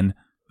on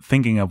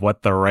thinking of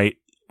what the right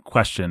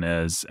question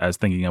is as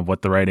thinking of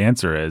what the right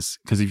answer is.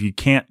 Because if you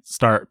can't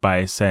start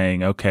by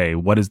saying, okay,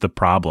 what is the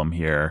problem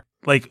here?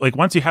 Like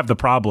once you have the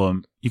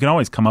problem, you can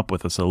always come up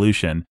with a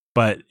solution.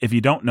 But if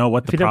you don't know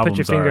what the problems are... If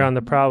you don't put your finger on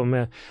the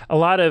problem, a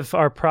lot of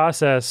our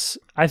process,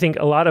 I think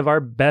a lot of our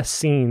best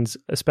scenes,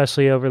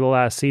 especially over the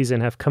last season,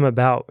 have come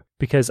about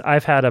because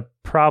I've had a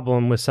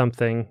problem with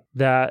something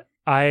that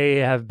I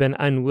have been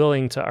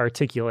unwilling to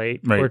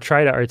articulate or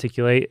try to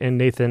articulate, and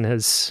Nathan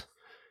has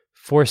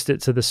forced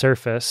it to the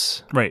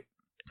surface. Right.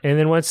 And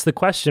then once the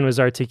question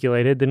was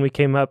articulated, then we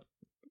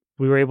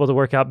were able to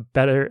work out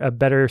a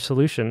better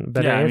solution,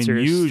 better answers. I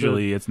mean,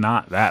 usually it's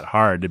not that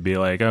hard to be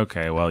like,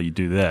 okay, well, you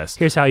do this.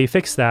 Here's how you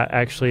fix that,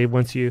 actually,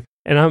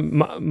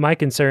 my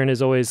concern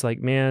is always like,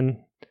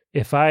 man,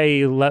 if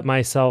I let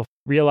myself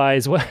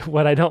realize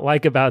what I don't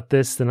like about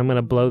this, then I'm going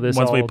to blow this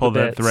all to bits. Once we pull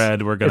that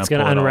thread, we're going to pull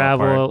it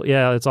unravel. All apart.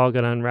 Yeah, it's all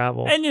going to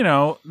unravel.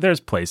 And, there's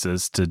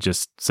places to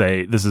just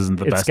say, this isn't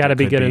the best it's got to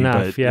be good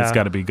enough. Yeah. It's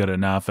got to be good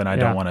enough, and I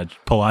don't want to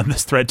pull on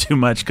this thread too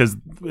much because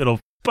it'll...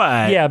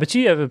 But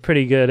you have a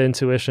pretty good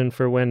intuition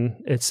for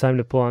when it's time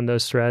to pull on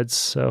those threads.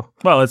 So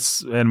we,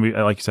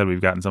 like you said,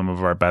 we've gotten some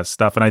of our best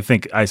stuff, and I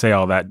think I say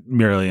all that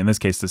merely in this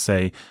case to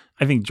say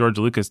I think George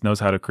Lucas knows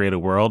how to create a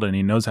world, and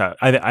he knows how.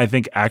 I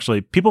think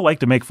actually people like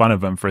to make fun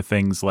of him for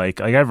things like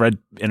I've read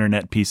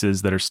internet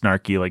pieces that are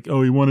snarky, like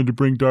he wanted to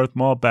bring Darth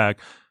Maul back.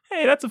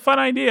 Hey, that's a fun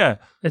idea.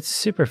 It's a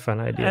super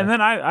fun idea. And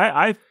then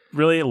I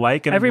really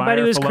like and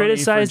everybody was Filoni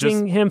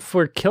criticizing him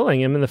for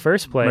killing him in the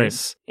first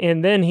place,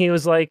 and then he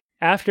was like.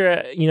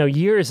 After,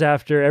 years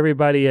after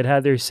everybody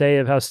had their say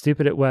of how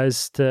stupid it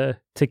was to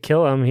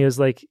kill him, he was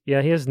like,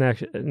 yeah, he was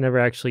never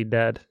actually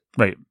dead.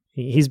 Right.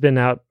 He's been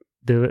out,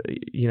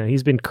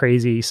 he's been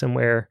crazy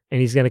somewhere,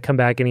 and he's going to come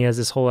back, and he has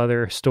this whole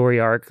other story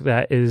arc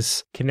that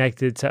is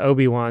connected to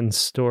Obi-Wan's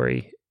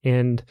story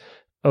and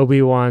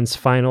Obi-Wan's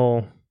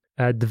final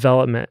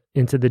development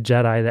into the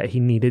Jedi that he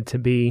needed to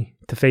be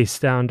to face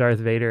down Darth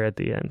Vader at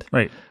the end.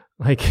 Right.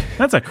 Like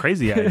that's a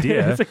crazy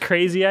idea. It's a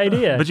crazy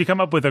idea. But you come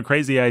up with a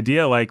crazy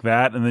idea like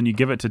that, and then you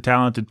give it to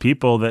talented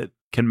people that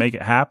can make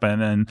it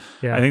happen. And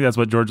I think that's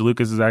what George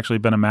Lucas has actually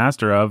been a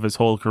master of his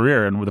whole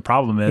career. And the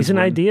problem is he's an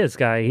ideas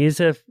guy. He's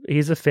a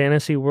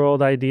fantasy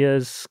world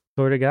ideas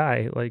sort of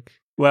guy. Like,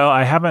 well,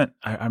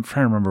 I'm trying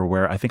to remember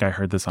where. I think I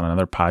heard this on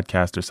another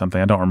podcast or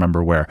something. I don't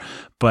remember where.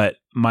 But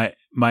my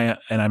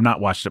and I've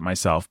not watched it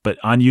myself. But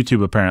on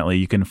YouTube, apparently,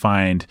 you can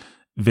find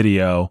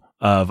video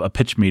of a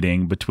pitch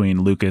meeting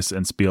between Lucas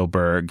and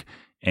Spielberg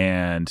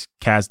and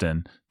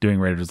Kasdan doing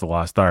Raiders of the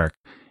Lost Ark,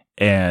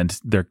 and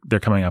they're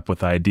coming up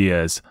with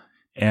ideas.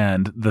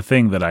 And the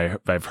thing that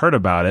I've heard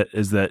about it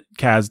is that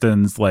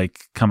Kasdan's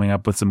like coming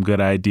up with some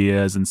good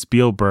ideas, and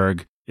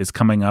Spielberg is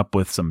coming up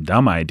with some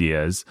dumb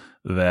ideas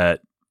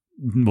that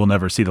will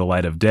never see the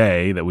light of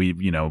day that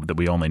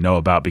we only know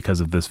about because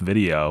of this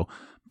video.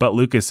 But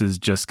Lucas is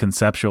just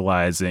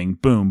conceptualizing,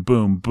 boom,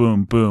 boom,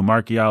 boom, boom,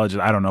 archaeologist.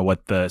 I don't know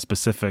what the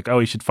specific,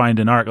 he should find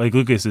an ark. Like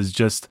Lucas is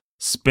just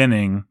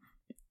spinning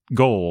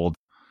gold.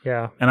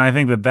 Yeah. And I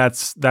think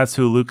that's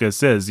who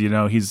Lucas is. He's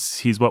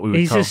what we would call.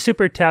 He's just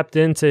super tapped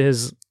into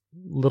his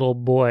little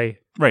boy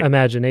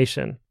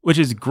imagination. Which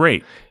is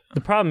great.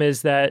 The problem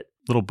is that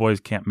little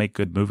boys can't make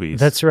good movies.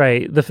 That's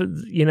right.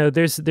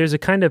 There's a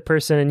kind of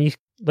person, and you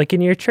like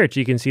in your church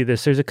you can see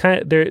this.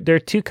 There are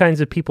two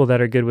kinds of people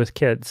that are good with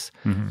kids.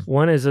 Mm-hmm.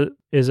 One is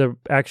a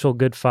actual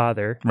good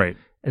father, right,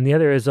 and the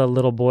other is a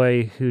little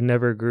boy who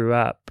never grew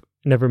up,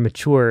 never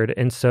matured,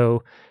 and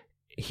so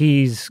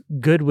he's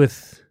good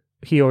with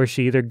he or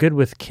she. They're good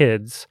with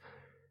kids.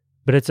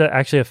 But it's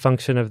actually a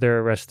function of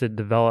their arrested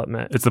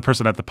development. It's the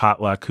person at the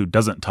potluck who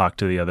doesn't talk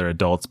to the other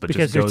adults, but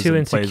because just goes they're too and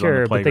insecure, plays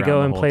on the playground but they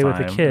go and play with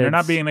the kids. They're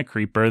not being a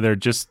creeper. They're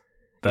just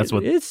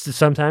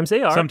sometimes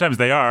they are. Sometimes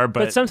they are,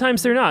 but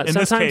sometimes they're not.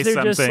 Sometimes case,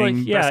 they're just like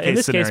in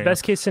this case,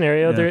 best case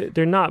scenario,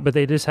 they're not, but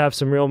they just have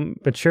some real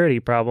maturity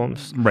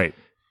problems. Right.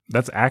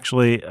 That's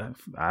actually,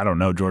 I don't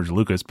know George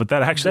Lucas, but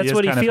that's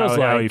what he feels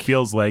like. How he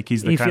feels like.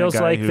 He feels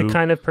like the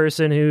kind of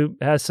person who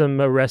has some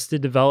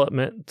arrested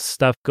development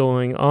stuff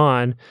going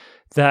on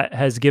that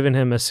has given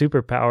him a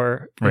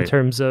superpower in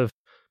terms of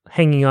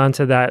hanging on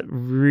to that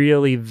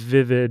really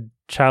vivid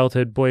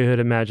childhood, boyhood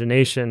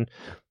imagination.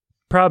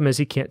 Problem is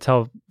he can't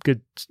tell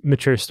good,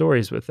 mature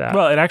stories with that.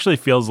 Well, it actually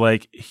feels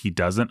like he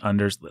doesn't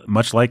understand,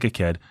 much like a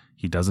kid,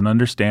 he doesn't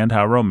understand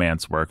how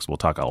romance works. We'll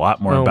talk a lot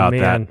more about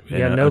that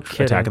in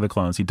Attack of the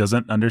Clones. He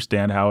doesn't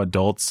understand how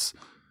adults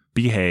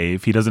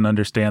behave. He doesn't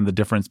understand the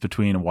difference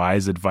between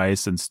wise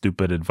advice and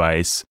stupid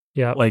advice.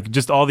 Yeah. Like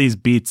just all these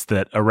beats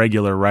that a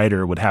regular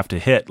writer would have to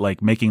hit,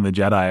 like making the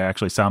Jedi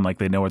actually sound like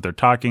they know what they're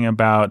talking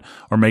about,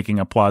 or making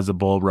a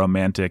plausible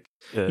romantic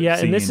scene.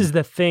 And this is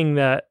the thing,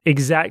 that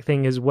exact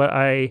thing is what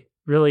I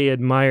really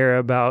admire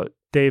about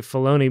Dave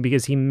Filoni,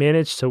 because he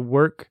managed to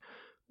work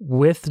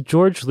with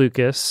George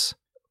Lucas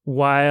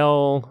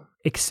while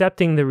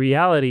accepting the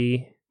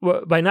reality,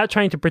 by not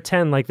trying to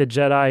pretend like the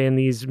Jedi in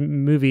these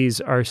movies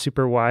are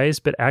super wise,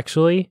 but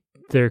actually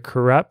they're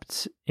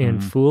corrupt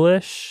and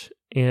foolish,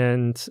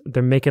 and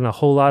they're making a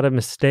whole lot of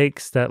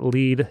mistakes that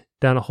lead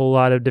down a whole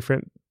lot of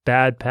different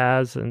bad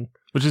paths, and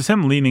which is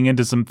him leaning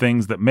into some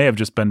things that may have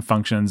just been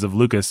functions of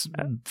Lucas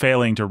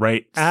failing to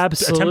write,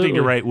 attempting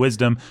to write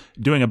wisdom,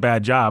 doing a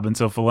bad job. And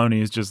so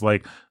Filoni is just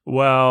like,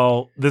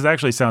 well, this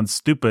actually sounds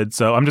stupid,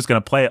 so I'm just going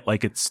to play it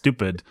like it's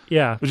stupid.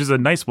 Yeah. Which is a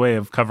nice way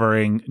of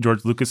covering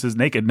George Lucas's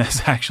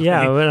nakedness, actually.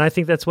 Yeah, and I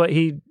think that's what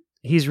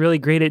he's really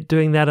great at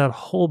doing that on a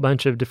whole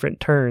bunch of different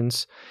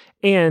turns.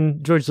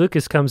 And George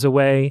Lucas comes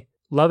away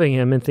loving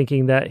him and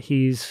thinking that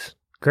he's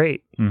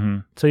great. Mm-hmm.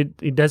 So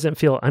he doesn't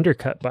feel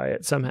undercut by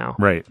it somehow.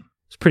 Right.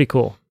 It's pretty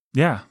cool.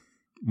 Yeah.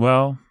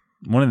 Well,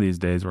 one of these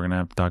days we're going to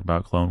have to talk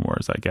about Clone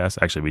Wars, I guess.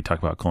 Actually, we talk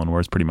about Clone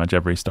Wars pretty much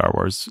every Star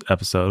Wars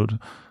episode.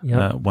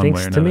 Yeah. One Thanks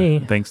way or to another.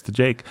 me. Thanks to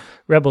Jake.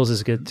 Rebels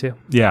is good too.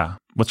 Yeah.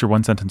 What's your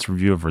one sentence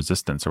review of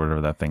Resistance or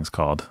whatever that thing's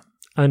called?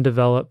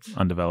 Undeveloped.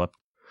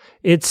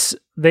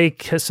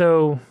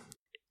 So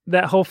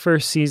that whole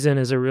first season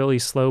is a really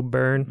slow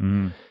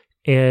burn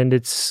and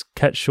it's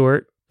cut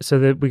short. So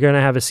that we're going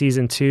to have a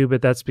season 2,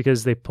 but that's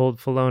because they pulled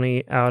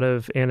Filoni out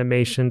of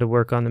animation to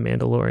work on The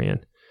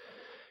Mandalorian.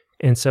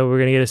 And so we're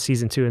going to get a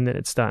season 2 and then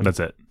it's done.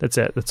 That's it.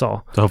 That's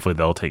all. So hopefully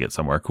they'll take it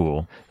somewhere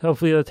cool.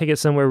 Hopefully they'll take it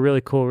somewhere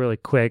really cool, really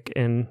quick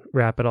and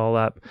wrap it all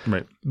up.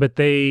 Right. But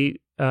they,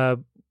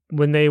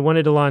 when they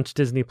wanted to launch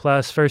Disney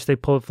Plus, first they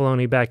pulled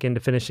Filoni back into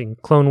finishing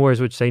Clone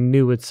Wars, which they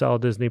knew would sell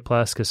Disney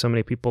Plus because so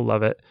many people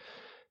love it.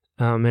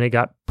 And it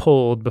got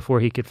pulled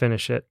before he could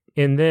finish it.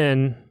 And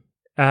then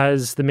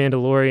as The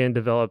Mandalorian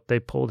developed, they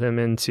pulled him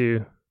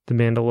into The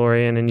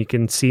Mandalorian, and you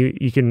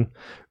can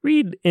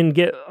read and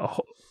get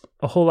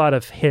a whole lot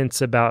of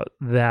hints about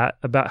that,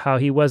 about how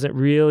he wasn't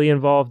really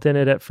involved in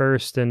it at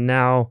first, and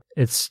now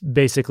it's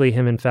basically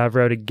him and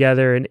Favreau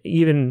together. And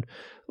even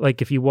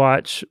like if you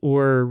watch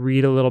or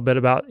read a little bit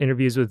about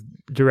interviews with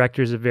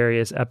directors of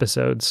various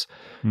episodes,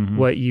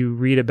 what you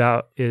read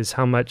about is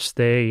how much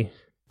they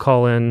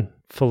call in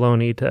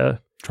Filoni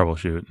to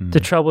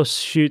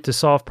troubleshoot, to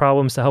solve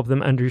problems, to help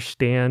them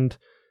understand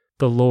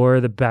the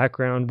lore, the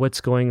background, what's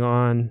going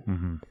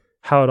on,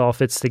 how it all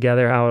fits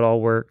together, how it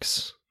all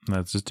works.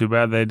 That's just too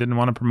bad they didn't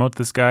want to promote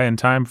this guy in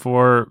time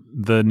for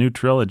the new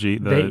trilogy,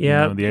 the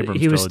Abrams trilogy.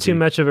 He was too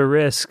much of a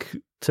risk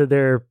to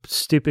their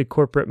stupid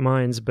corporate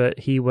minds, but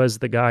he was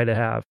the guy to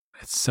have.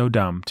 It's so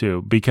dumb,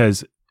 too,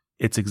 because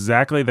it's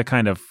exactly the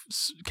kind of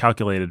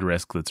calculated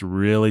risk that's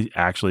really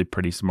actually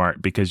pretty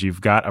smart, because you've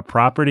got a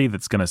property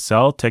that's going to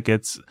sell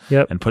tickets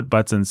and put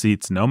butts in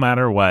seats no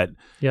matter what.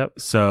 Yep.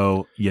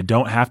 So you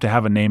don't have to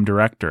have a name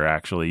director,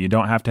 actually. You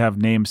don't have to have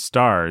name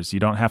stars. You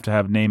don't have to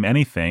have name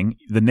anything.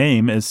 The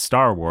name is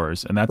Star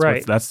Wars, and that's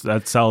right. that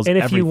sells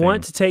everything. And if you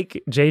want to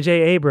take J.J.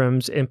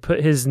 Abrams and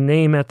put his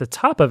name at the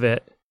top of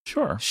it,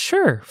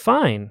 Sure,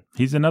 fine.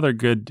 He's another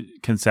good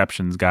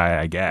conceptions guy,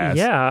 I guess.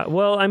 Yeah,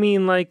 well, I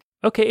mean, like,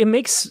 okay, it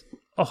makes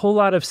a whole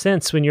lot of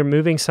sense when you're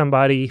moving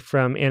somebody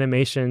from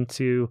animation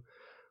to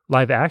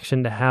live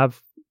action to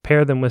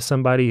pair them with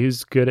somebody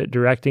who's good at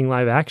directing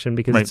live action,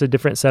 because it's a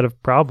different set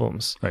of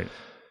problems. Right.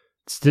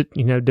 It's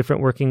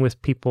different working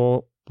with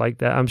people like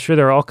that. I'm sure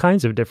there are all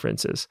kinds of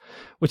differences,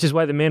 which is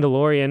why The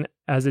Mandalorian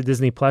as a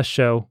Disney Plus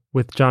show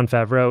with Jon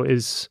Favreau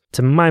is,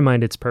 to my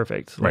mind, it's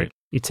perfect. Right. Like,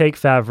 you take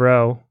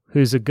Favreau,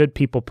 who's a good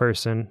people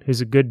person,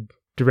 who's a good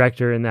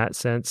director in that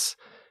sense,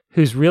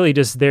 who's really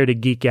just there to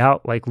geek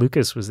out like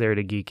Lucas was there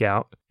to geek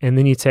out. And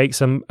then you take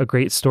a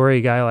great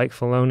story guy like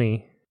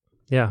Filoni.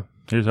 Yeah.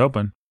 Here's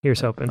hoping.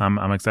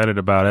 I'm excited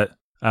about it.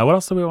 What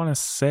else do we want to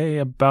say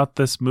about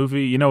this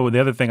movie? The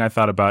other thing I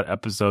thought about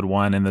episode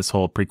 1 in this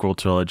whole prequel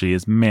trilogy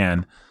is,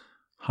 man,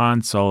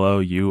 Han Solo,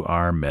 you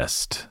are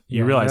missed.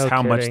 You realize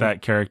how much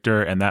that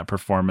character and that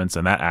performance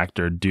and that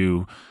actor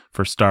do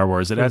for Star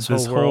Wars. It adds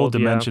this whole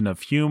dimension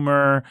of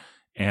humor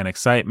and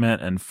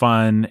excitement and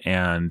fun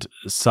and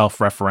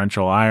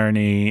self-referential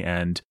irony,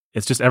 and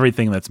it's just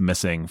everything that's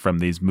missing from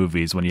these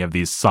movies when you have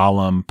these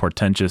solemn,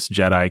 portentous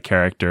Jedi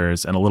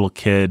characters and a little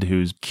kid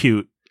who's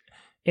cute.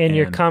 And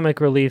your comic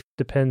relief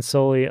depends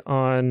solely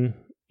on,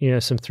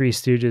 some Three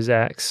Stooges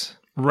acts.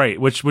 Right,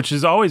 which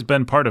has always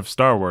been part of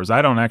Star Wars.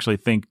 I don't actually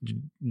think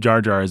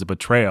Jar Jar is a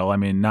betrayal. I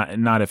mean,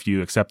 not if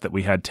you accept that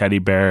we had teddy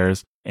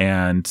bears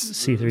and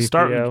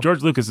C-3PO.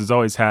 George Lucas has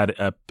always had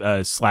a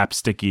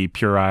slapsticky,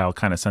 puerile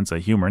kind of sense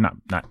of humor. Not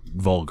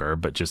vulgar,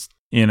 but just,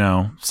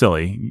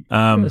 silly.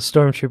 The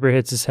stormtrooper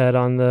hits his head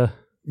on the...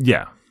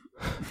 Yeah,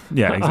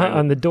 exactly.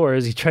 on the door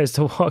as he tries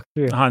to walk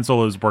through. Han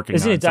Solo's working on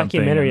something. Isn't a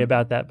documentary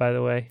about that, by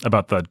the way?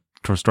 About the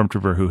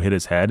stormtrooper who hit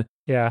his head?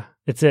 Yeah,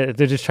 it's it.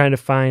 They're just trying to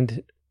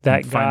find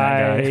that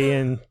guy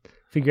and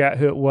figure out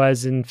who it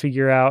was and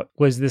figure out,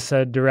 was this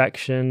a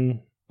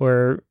direction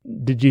or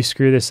did you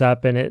screw this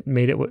up and it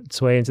made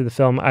its way into the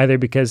film, either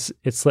because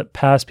it slipped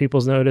past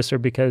people's notice or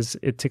because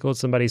it tickled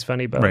somebody's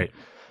funny bone. Right.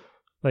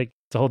 Like,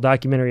 the whole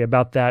documentary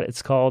about that.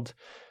 It's called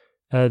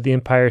The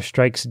Empire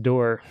Strikes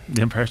Door.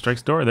 The Empire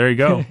Strikes Door. There you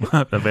go.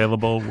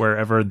 Available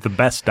wherever the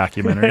best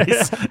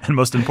documentaries and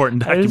most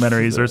important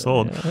documentaries are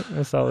sold.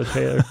 I saw the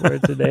trailer for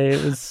it today.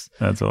 It was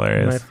that's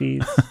hilarious. My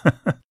feeds.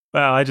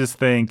 Well, I just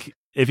think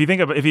if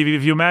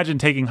you imagine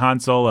taking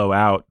Han Solo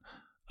out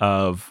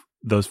of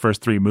those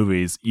first 3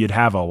 movies, you'd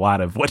have a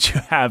lot of what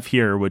you have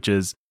here, which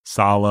is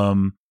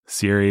solemn,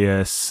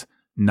 serious,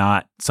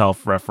 not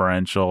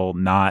self-referential,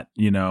 not,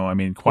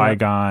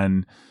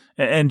 Qui-Gon.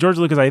 And George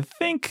Lucas, I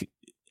think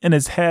in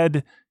his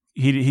head,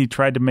 he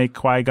tried to make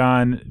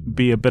Qui-Gon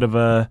be a bit of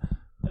a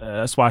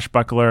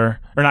swashbuckler,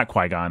 or not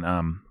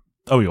Qui-Gon,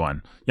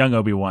 Obi-Wan. Young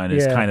Obi-Wan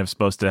is kind of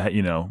supposed to,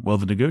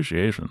 the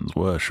negotiations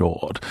were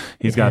short.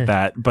 He's got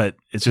that, but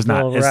it's just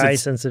not.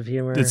 It's sense of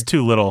humor. It's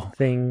too little.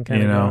 Thing,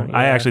 kind of.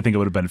 I actually think it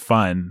would have been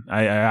fun.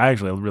 I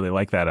actually really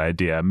like that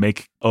idea.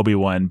 Make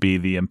Obi-Wan be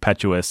the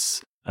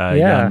impetuous,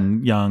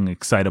 young,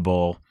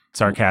 excitable,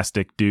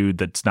 sarcastic dude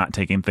that's not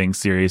taking things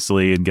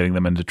seriously and getting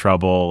them into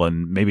trouble,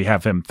 and maybe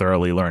have him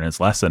thoroughly learn his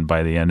lesson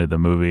by the end of the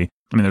movie.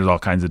 I mean, there's all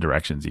kinds of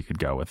directions you could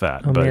go with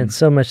that. Oh, man,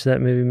 so much of that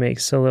movie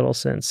makes so little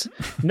sense.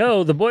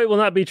 No, the boy will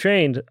not be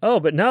trained. Oh,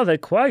 but now that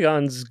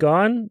Qui-Gon's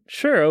gone,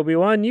 sure,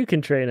 Obi-Wan, you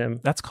can train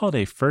him. That's called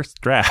a first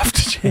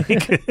draft,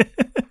 Jake.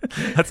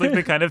 That's like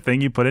the kind of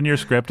thing you put in your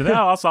script and,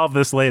 I'll solve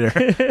this later.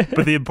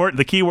 But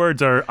the key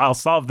words are, I'll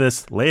solve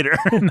this later.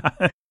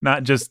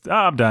 Not just,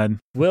 I'm done.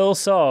 Will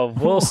solve.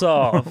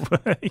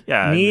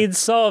 Yeah. Needs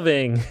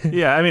solving.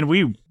 Yeah, I mean,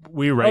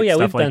 we write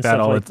stuff like that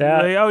all the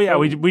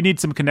time. We need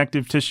some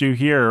connective tissue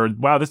here. Or,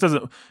 wow,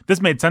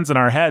 this made sense in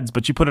our heads,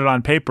 but you put it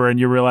on paper and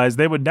you realize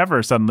they would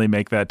never suddenly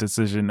make that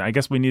decision. I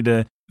guess we need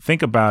to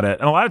think about it.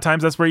 And a lot of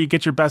times that's where you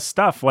get your best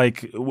stuff.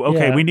 Like,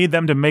 okay, we need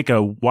them to make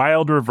a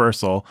wild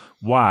reversal.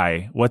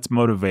 Why? What's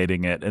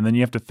motivating it? And then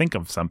you have to think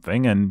of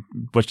something, and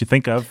what you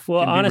think of.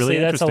 Well, honestly,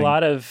 really that's a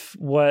lot of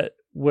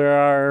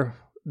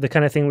the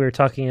kind of thing we were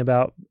talking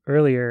about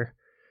earlier.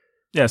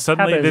 Yeah,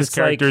 suddenly this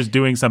character is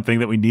doing something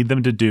that we need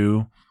them to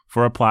do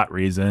for a plot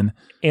reason,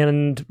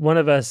 and one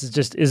of us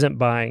just isn't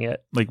buying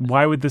it. Like,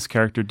 why would this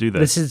character do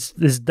this?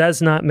 This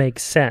does not make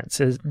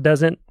sense. It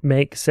doesn't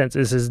make sense.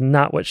 This is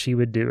not what she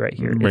would do right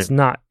here. Right. It's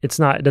not.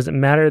 It doesn't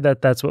matter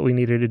that that's what we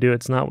need her to do.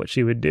 It's not what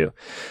she would do.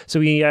 So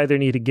we either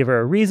need to give her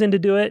a reason to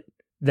do it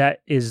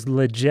that is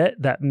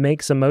legit, that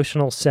makes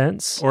emotional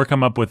sense, or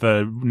come up with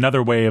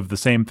another way of the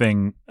same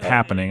thing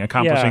happening,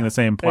 accomplishing the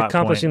same plot,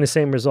 accomplishing the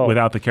same result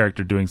without the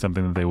character doing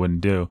something that they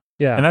wouldn't do.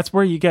 Yeah, and that's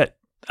where you get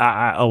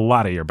a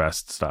lot of your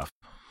best stuff.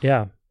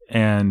 Yeah,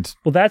 and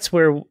that's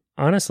where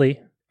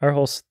honestly our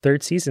whole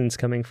third season's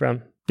coming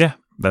from. Yeah,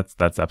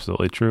 that's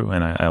absolutely true,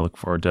 and I look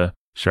forward to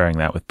sharing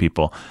that with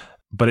people.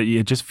 But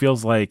it just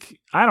feels like,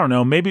 I don't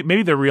know,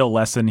 maybe the real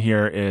lesson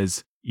here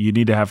is, you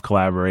need to have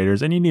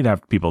collaborators, and you need to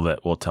have people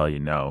that will tell you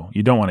no.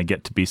 You don't want to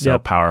get to be so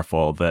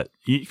powerful that,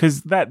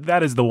 because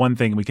that is the one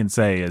thing we can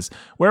say is,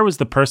 where was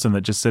the person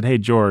that just said, hey,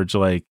 George,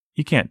 like,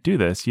 you can't do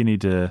this. We need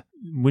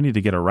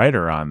to get a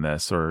writer on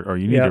this, or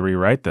you need to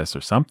rewrite this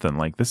or something.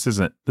 Like, this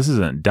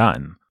isn't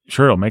done.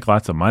 Sure, it'll make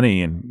lots of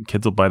money and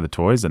kids will buy the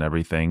toys and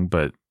everything,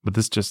 but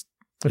this just,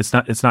 it's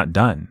not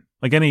done.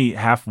 Like any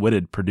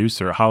half-witted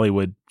producer,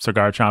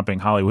 cigar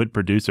chomping Hollywood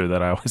producer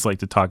that I always like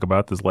to talk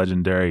about, this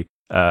legendary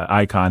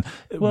icon,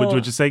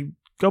 would just say,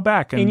 go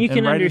back and you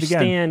can write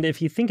understand it again.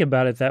 If you think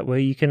about it that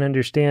way, you can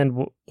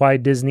understand why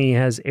Disney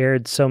has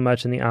erred so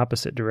much in the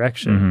opposite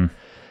direction. Mm-hmm.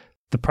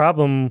 The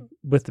problem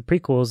with the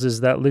prequels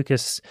is that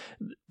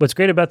what's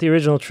great about the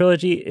original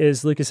trilogy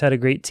is Lucas had a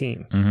great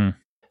team. Mm-hmm.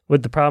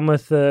 What the problem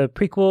with the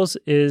prequels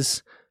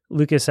is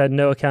Lucas had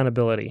no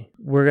accountability.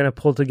 We're going to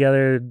pull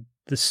together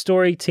the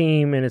story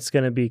team, and it's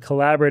going to be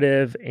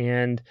collaborative,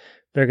 and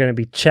there are going to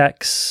be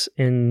checks,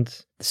 and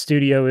the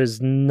studio is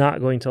not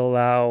going to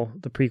allow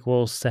the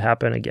prequels to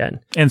happen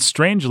again. And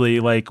strangely,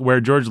 like where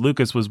George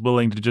Lucas was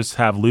willing to just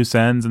have loose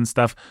ends and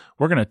stuff,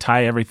 we're going to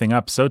tie everything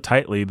up so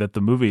tightly that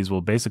the movies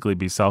will basically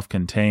be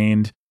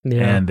self-contained.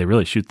 Yeah. And they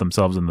really shoot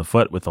themselves in the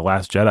foot with The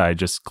Last Jedi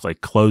just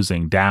like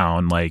closing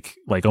down, like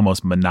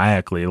almost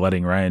maniacally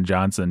letting Rian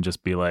Johnson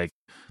just be like,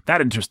 that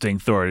interesting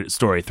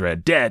story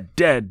thread, dead.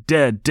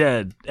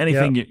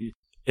 Anything,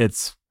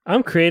 it's...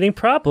 I'm creating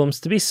problems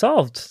to be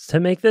solved to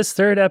make this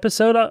third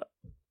episode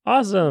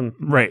awesome.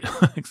 Right.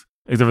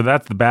 Except for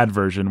that's the bad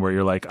version where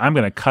you're like, I'm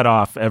going to cut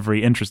off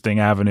every interesting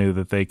avenue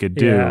that they could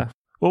do. Yeah.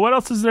 Well, what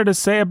else is there to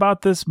say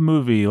about this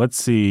movie? Let's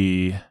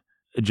see.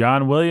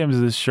 John Williams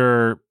is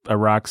sure a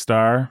rock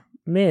star.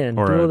 Man,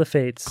 Duel of the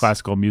Fates.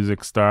 Classical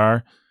music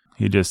star.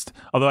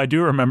 Although I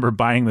do remember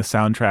buying the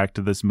soundtrack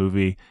to this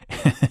movie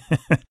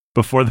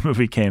before the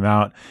movie came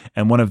out,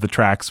 and one of the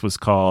tracks was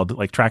called,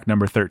 like track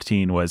number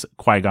 13 was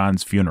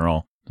Qui-Gon's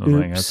Funeral. I was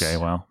like, okay,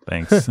 well,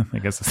 thanks. I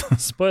guess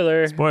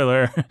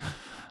Spoiler.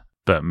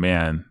 But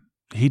man,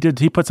 he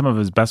put some of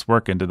his best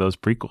work into those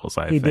prequels,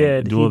 I think.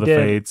 Did. Duel of the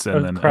Fates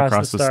and then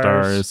Across the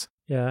Stars.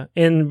 Yeah.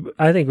 And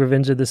I think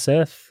Revenge of the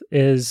Sith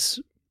is,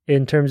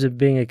 in terms of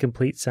being a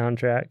complete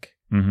soundtrack,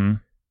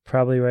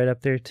 probably right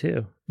up there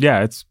too.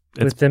 Yeah, it's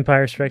with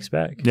Empire Strikes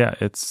Back. Yeah,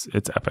 it's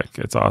epic.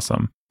 It's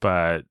awesome.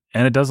 And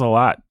it does a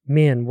lot.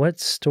 Man, what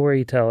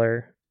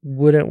storyteller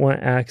wouldn't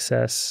want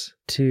access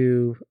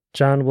to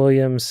John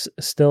Williams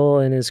still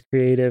in his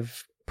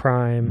creative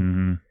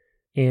prime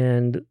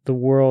and the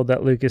world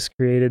that Lucas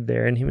created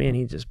there? And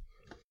he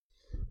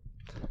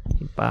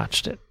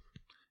botched it.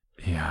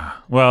 Yeah.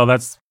 Well,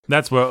 that's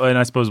what, and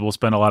I suppose we'll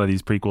spend a lot of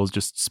these prequels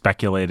just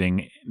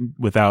speculating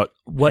without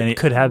what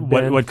could have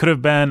been. What could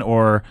have been,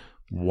 or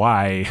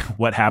why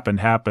what happened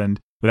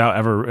without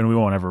ever, and we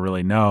won't ever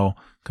really know,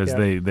 because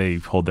they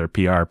hold their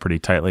PR pretty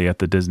tightly at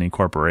the Disney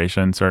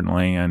Corporation,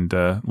 certainly, and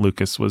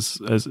Lucas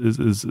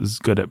is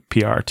good at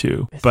PR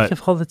too. But think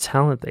of all the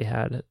talent they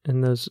had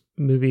in those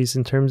movies,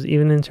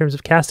 even in terms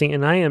of casting.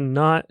 And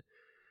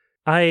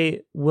I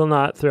will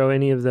not throw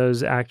any of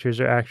those actors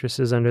or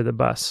actresses under the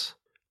bus.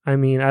 I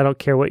mean, I don't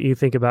care what you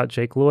think about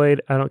Jake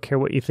Lloyd. I don't care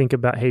what you think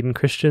about Hayden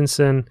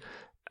Christensen.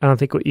 I don't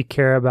think what you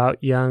care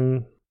about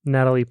young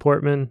Natalie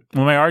Portman.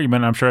 Well, my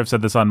argument, I'm sure I've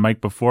said this on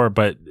mic before,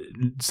 but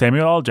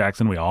Samuel L.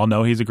 Jackson, we all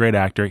know he's a great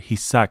actor. He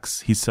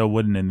sucks. He's so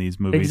wooden in these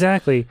movies.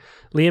 Exactly.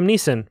 Liam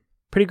Neeson,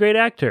 pretty great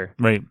actor.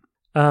 Right.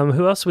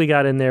 Who else we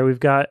got in there? We've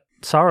got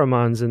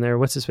Saruman's in there.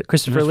 What's his name?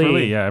 Christopher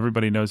Lee. Yeah,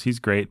 everybody knows he's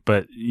great,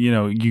 but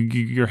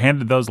you're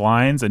handed those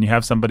lines, and you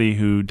have somebody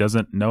who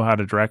doesn't know how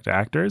to direct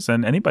actors,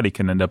 and anybody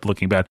can end up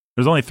looking bad.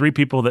 There's only 3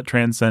 people that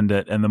transcend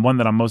it, and the one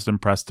that I'm most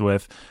impressed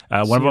with,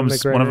 one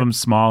of them's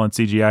small and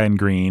CGI and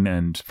green,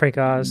 and Frank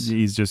Oz.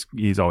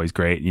 He's always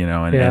great,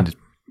 and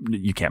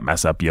you can't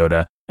mess up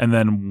Yoda. And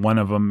then one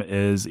of them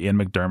is Ian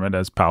McDermott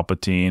as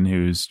Palpatine,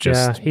 who's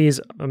just he's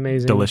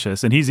amazing,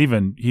 delicious, and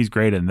he's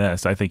great in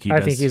this. I think he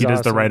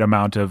does the right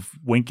amount of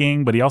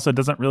winking, but he also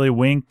doesn't really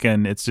wink,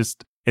 and it's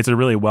a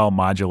really well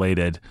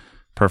modulated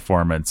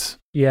performance.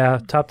 Yeah,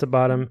 top to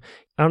bottom.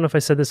 I don't know if I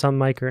said this on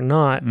mic or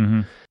not.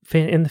 Mm-hmm.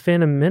 In the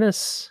Phantom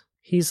Menace,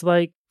 he's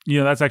like,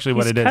 that's actually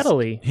what it is.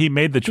 cuddly. He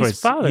made the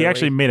choice. He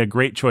actually made a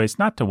great choice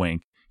not to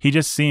wink. He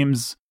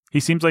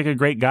seems like a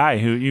great guy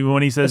who,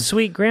 when he says, a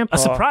sweet grandpa, a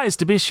surprise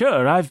to be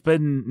sure, I've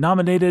been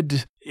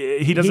nominated.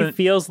 He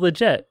feels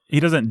legit. He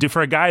doesn't do,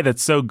 for a guy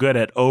that's so good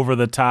at over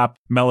the top,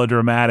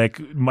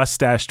 melodramatic,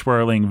 mustache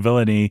twirling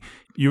villainy.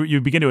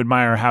 You begin to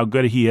admire how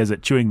good he is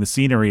at chewing the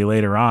scenery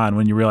later on,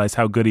 when you realize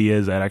how good he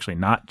is at actually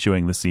not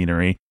chewing the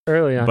scenery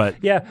early on. But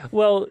yeah,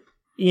 well,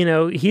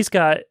 he's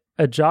got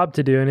a job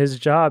to do, and his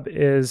job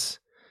is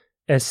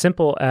as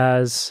simple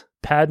as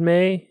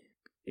Padme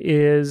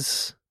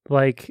is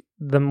like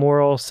the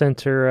moral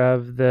center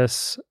of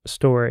this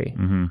story.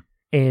 Mm-hmm.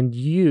 And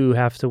you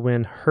have to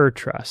win her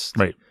trust.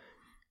 Right.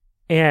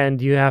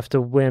 And you have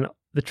to win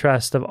the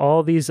trust of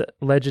all these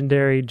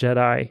legendary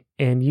Jedi,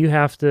 and you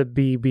have to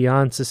be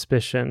beyond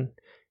suspicion,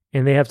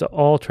 and they have to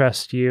all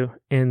trust you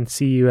and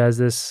see you as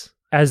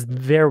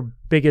their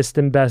biggest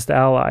and best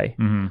ally.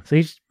 Mm-hmm. So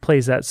he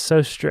plays that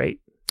so straight.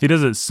 He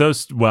does it so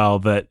well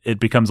that it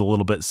becomes a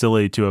little bit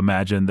silly to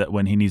imagine that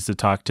when he needs to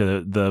talk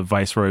to the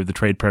Viceroy of the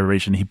Trade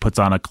Federation, he puts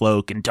on a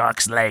cloak and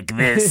talks like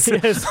this.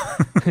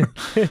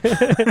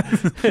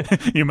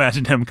 You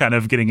imagine him kind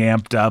of getting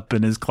amped up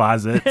in his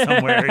closet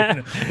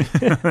somewhere.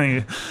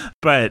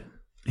 But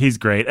he's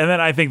great. And then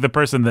I think the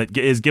person that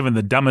is given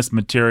the dumbest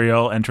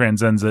material and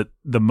transcends it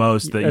the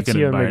most that you can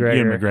admire,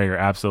 Ewan McGregor,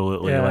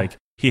 absolutely. Yeah. Like,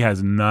 he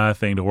has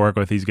nothing to work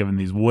with. He's given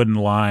these wooden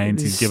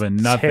lines. He's given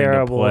nothing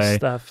to play.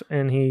 Stuff,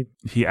 and he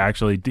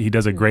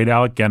does a great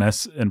Alec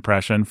Guinness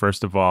impression,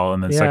 first of all,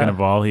 and then second of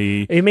all,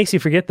 it makes you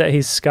forget that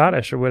he's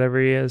Scottish or whatever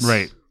he is.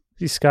 Right?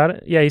 He's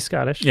Scottish. Yeah, he's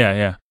Scottish.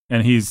 Yeah,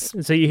 and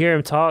so you hear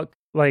him talk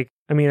like,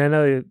 I mean, I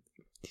know you've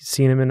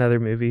seen him in other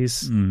movies,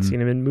 seen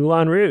him in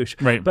Moulin Rouge,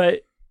 right?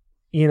 But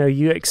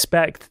you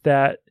expect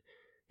that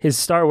his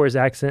Star Wars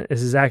accent is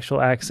his actual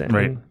accent,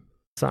 right? And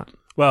it's not.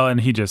 Well, and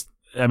he just.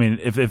 I mean,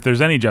 if there's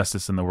any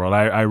justice in the world,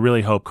 I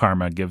really hope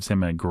karma gives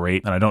him a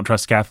great, and I don't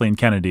trust Kathleen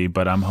Kennedy,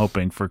 but I'm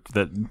hoping for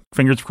that,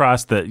 fingers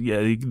crossed that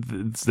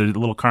the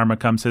little karma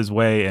comes his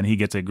way and he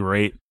gets a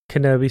great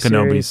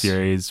Kenobi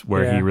series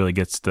where he really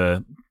gets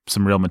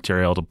some real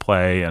material to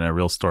play and a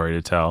real story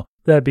to tell.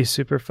 That'd be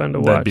super fun to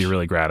watch. That'd be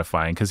really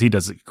gratifying because he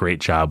does a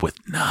great job with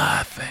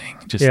nothing,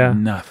 just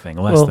nothing,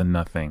 less than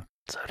nothing.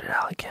 So did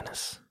Alec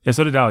Guinness. Yeah,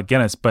 so did Alec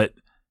Guinness, but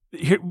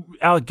here,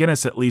 Alec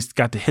Guinness at least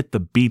got to hit the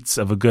beats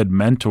of a good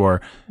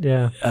mentor.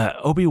 Yeah.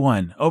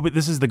 Obi-Wan.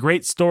 This is the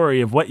great story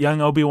of what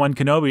young Obi-Wan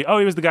Kenobi. Oh,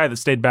 he was the guy that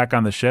stayed back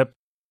on the ship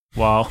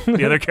while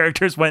the other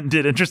characters went and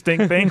did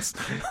interesting things.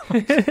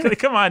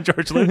 Come on,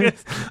 George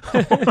Lucas.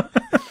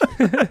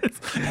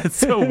 It's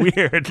so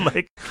weird.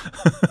 Like,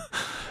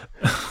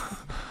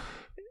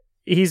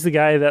 he's the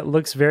guy that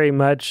looks very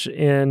much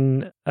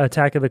in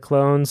Attack of the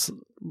Clones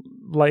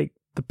like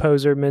the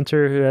poser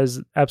mentor who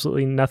has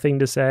absolutely nothing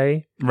to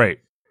say. Right.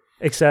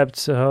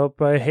 Except,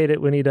 I hate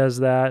it when he does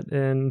that.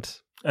 And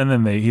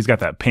then he's got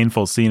that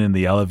painful scene in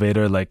the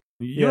elevator, like,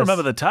 you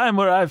remember the time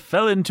where I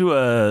fell into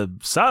a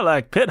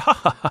Sarlacc pit?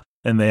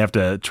 And they have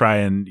to try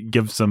and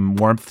give some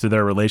warmth to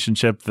their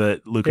relationship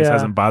that Lucas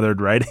hasn't bothered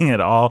writing at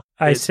all.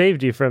 I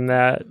saved you from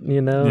that,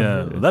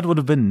 Yeah, that would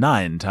have been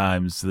 9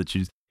 times that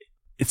you...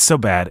 It's so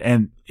bad.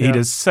 And he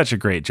does such a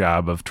great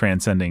job of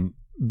transcending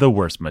the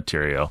worst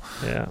material.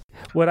 Yeah.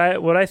 What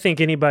I think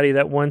anybody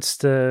that wants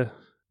to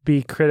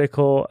be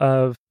critical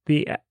of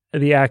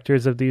the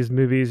actors of these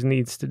movies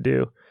needs to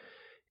do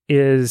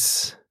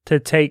is to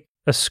take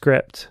a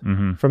script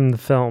from the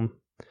film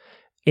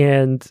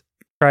and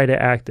try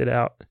to act it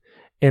out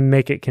and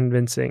make it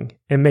convincing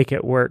and make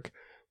it work,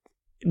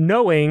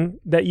 knowing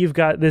that you've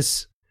got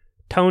this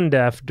tone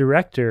deaf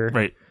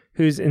director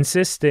who's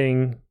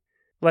insisting,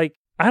 like,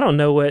 I don't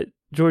know what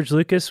George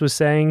Lucas was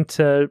saying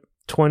to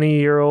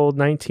 20-year-old,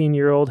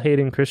 19-year-old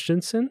Hayden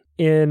Christensen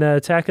in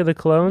Attack of the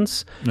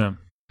Clones. Yeah.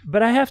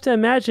 But I have to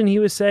imagine he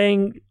was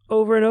saying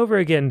over and over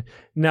again,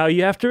 now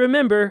you have to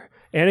remember,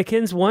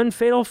 Anakin's one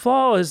fatal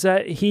flaw is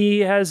that he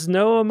has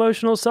no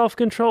emotional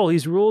self-control.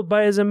 He's ruled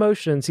by his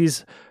emotions.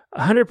 He's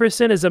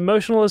 100% as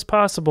emotional as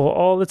possible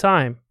all the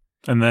time.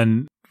 And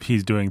then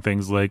he's doing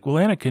things like, well,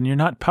 Anakin, you're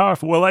not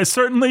powerful. Well, I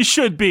certainly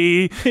should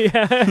be.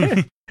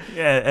 Yeah.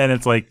 Yeah, and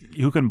it's like,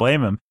 who can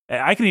blame him?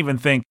 I can even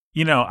think,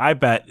 I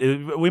bet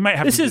we might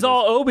have this to is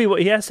all Obi-Wan.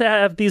 He has to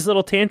have these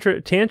little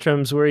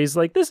tantrums where he's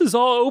like, this is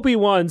all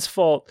Obi-Wan's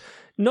fault.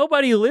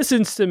 Nobody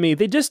listens to me.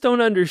 They just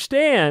don't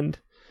understand.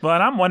 Well,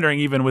 and I'm wondering,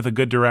 even with a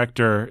good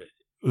director,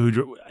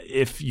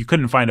 if you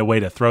couldn't find a way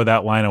to throw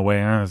that line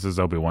away, this is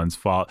Obi-Wan's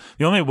fault.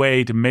 The only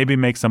way to maybe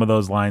make some of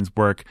those lines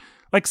work,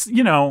 like,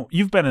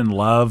 you've been in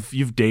love,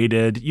 you've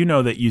dated,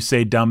 that you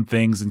say dumb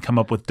things and come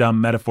up with dumb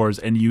metaphors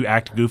and you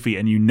act goofy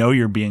and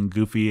you're being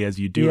goofy as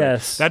you do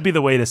yes. it. That'd be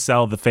the way to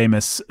sell the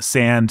famous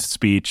sand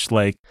speech.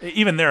 Like,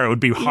 even there it would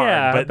be hard,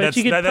 yeah, but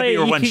that'd be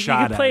your one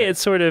shot. You could play it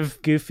sort of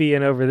goofy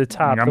and over the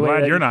top. I'm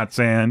glad you're not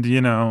sand,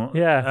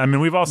 Yeah. I mean,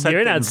 we've all said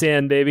you're not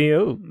sand, baby.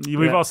 Oh,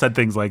 we've all said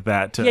things like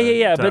that to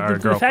Yeah. to But our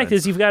the fact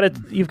is, you've got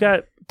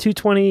two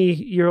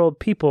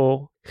 20-year-old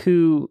people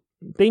who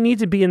they need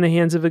to be in the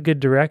hands of a good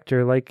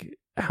director. Like,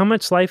 how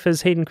much life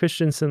has Hayden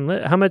Christensen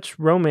lived? How much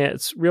real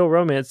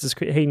romance does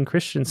Hayden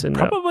Christensen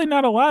know? Probably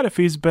not a lot if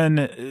he's been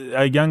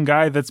a young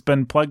guy that's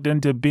been plugged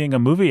into being a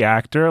movie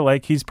actor.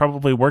 Like, he's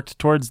probably worked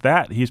towards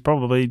that. He's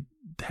probably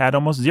had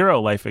almost zero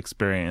life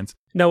experience.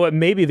 Now, what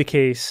may be the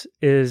case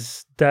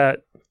is that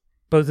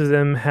both of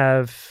them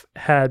have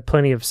had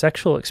plenty of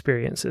sexual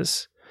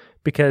experiences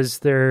because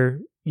they're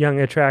young,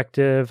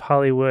 attractive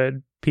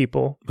Hollywood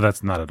people. But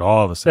that's not at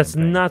all the same That's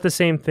thing. not the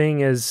same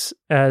thing as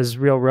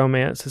real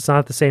romance. It's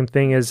not the same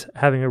thing as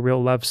having a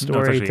real love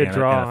story to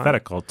draw on.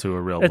 Antithetical to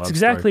a real That's love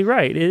exactly story.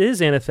 right. It is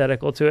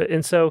antithetical to it.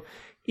 And so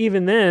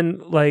even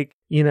then, like,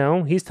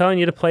 he's telling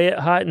you to play it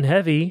hot and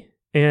heavy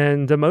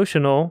and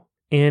emotional,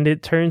 and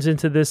it turns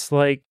into this,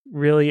 like,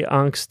 really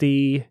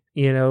angsty,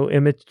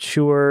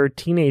 immature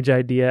teenage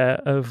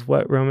idea of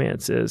what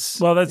romance is.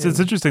 Well, it's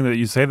interesting that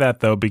you say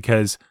that, though,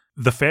 because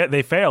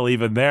they fail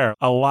even there.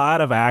 A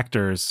lot of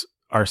actors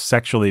are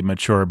sexually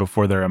mature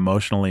before they're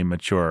emotionally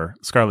mature.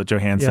 Scarlett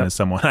Johansson is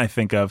someone I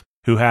think of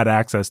who had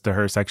access to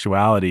her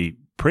sexuality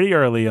pretty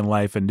early in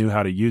life and knew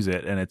how to use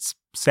it. And it's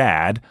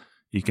sad.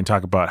 You can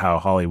talk about how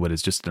Hollywood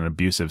is just an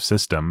abusive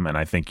system, and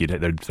I think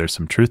there's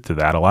some truth to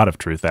that, a lot of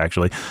truth,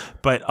 actually.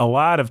 But a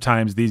lot of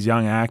times these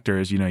young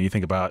actors, you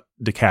think about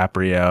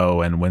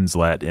DiCaprio and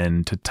Winslet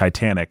in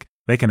Titanic,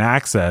 they can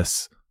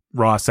access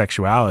raw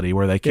sexuality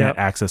where they can't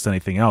access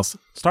anything else.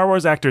 Star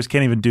Wars actors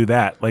can't even do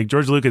that. Like,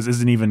 George Lucas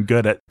isn't even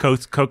good at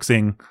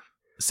coaxing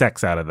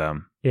sex out of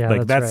them. Yeah,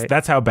 like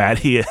that's how bad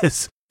he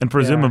is. And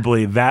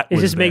presumably that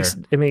was makes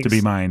to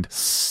be mined.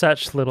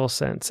 Such little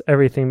sense.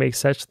 Everything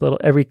makes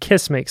every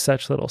kiss makes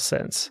such little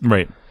sense.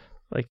 Right.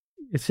 Like,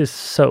 it's just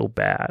so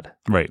bad.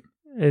 Right.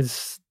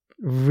 It's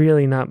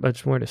really not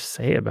much more to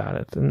say about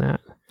it than that.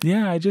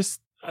 Yeah,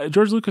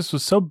 George Lucas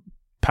was so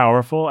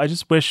powerful. I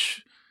just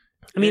wish.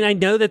 I mean, I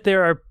know that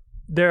there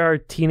are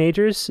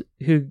teenagers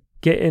who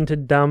get into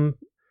dumb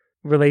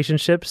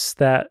relationships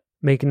that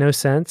make no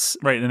sense.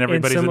 Right, and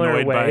everybody's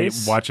annoyed by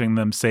watching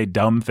them say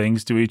dumb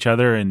things to each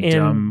other in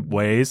dumb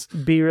ways.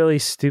 Be really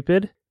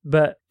stupid.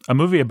 But a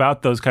movie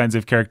about those kinds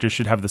of characters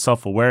should have the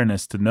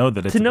self-awareness to know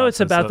that it's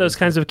about those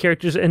kinds of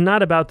characters and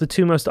not about the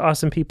two most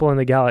awesome people in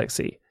the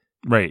galaxy.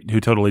 Right, who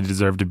totally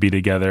deserve to be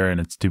together,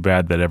 and it's too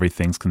bad that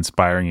everything's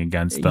conspiring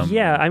against them.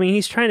 Yeah, I mean,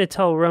 he's trying to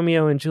tell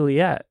Romeo and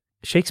Juliet.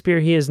 Shakespeare,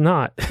 he is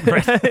not.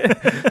 Right.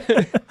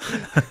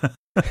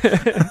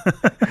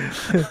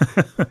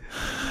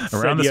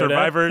 Around the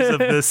survivors of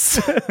this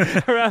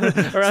around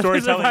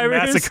storytelling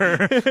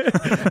massacre,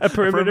 a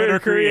perimeter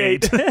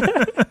create.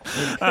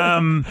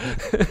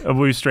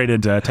 We straight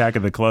into Attack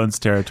of the Clones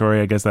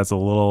territory. I guess that's a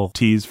little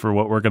tease for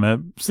what we're going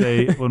to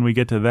say when we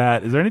get to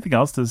that. Is there anything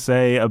else to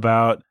say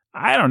about,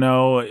 I don't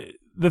know,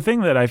 the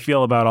thing that I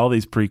feel about all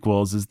these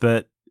prequels is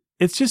that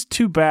it's just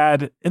too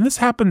bad, and this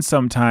happens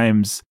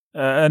sometimes.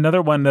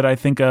 Another one that I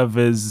think of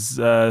is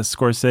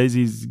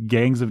Scorsese's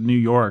Gangs of New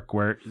York,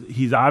 where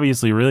he's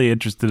obviously really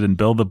interested in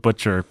Bill the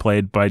Butcher,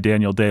 played by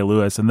Daniel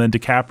Day-Lewis, and then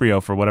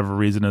DiCaprio, for whatever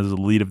reason, is the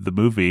lead of the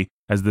movie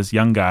as this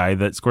young guy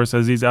that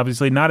Scorsese's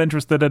obviously not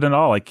interested in at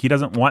all. Like, he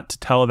doesn't want to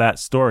tell that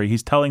story.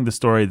 He's telling the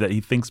story that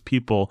he thinks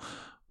people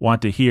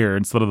want to hear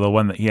instead of the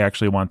one that he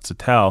actually wants to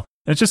tell.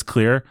 And it's just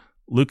clear,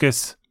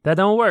 Lucas... That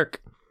don't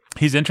work.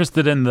 He's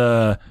interested in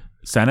the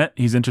Senate.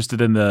 He's interested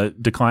in the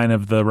decline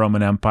of the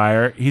Roman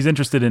Empire. He's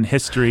interested in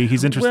history.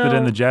 He's interested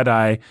in the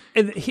Jedi.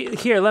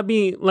 Here, let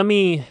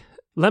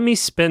me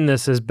spin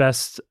this as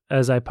best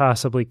as I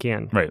possibly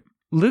can. Right.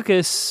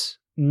 Lucas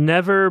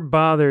never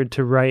bothered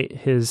to write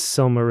his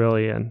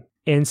Silmarillion,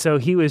 and so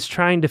he was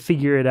trying to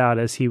figure it out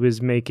as he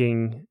was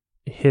making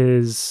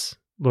his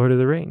Lord of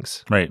the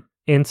Rings. Right.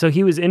 And so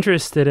he was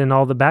interested in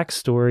all the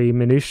backstory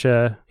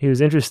minutia. He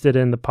was interested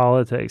in the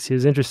politics. He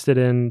was interested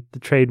in the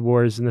trade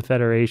wars and the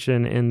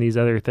Federation and these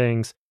other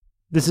things.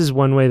 This is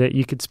one way that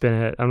you could spin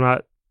it. I'm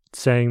not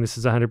saying this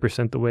is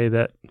 100% the way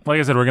that... Like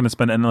I said, we're going to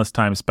spend endless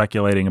time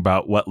speculating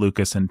about what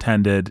Lucas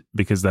intended,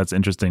 because that's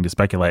interesting to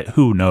speculate.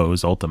 Who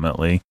knows,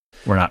 ultimately?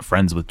 We're not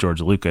friends with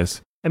George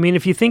Lucas. I mean,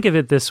 if you think of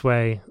it this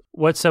way,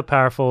 what's so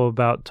powerful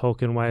about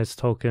Tolkien? Why is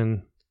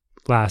Tolkien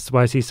last?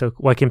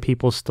 Why can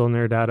people still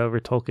nerd out over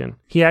Tolkien?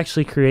 He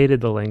actually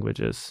created the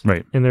languages.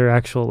 Right. And they're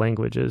actual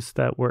languages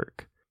that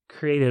work.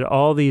 Created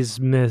all these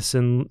myths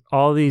and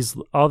all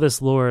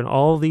this lore and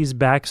all these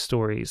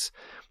backstories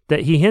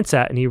that he hints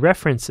at and he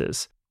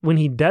references. When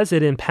he does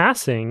it in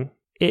passing,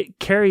 it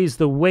carries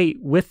the weight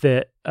with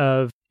it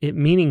of it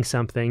meaning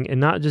something and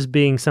not just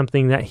being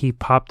something that he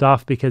popped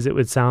off because it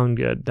would sound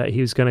good, that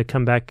he was going to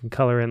come back and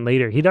color in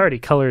later. He'd already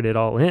colored it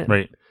all in.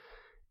 Right.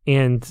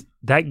 And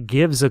that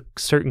gives a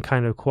certain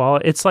kind of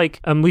quality. It's like,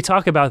 we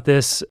talk about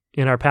this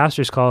in our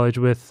pastor's college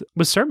with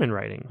sermon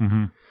writing.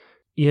 Mm-hmm.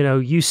 You know,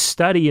 you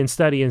study and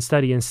study and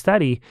study and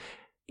study,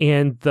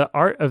 and the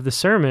art of the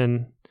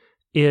sermon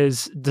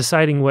is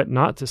deciding what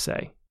not to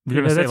say.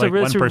 You're going to say like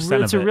 1% of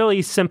it. It's a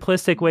really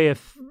simplistic way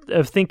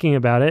of thinking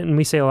about it, and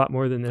we say a lot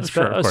more than this.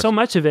 Sure, but so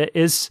much of it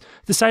is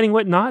deciding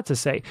what not to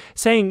say.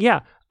 Saying,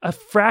 a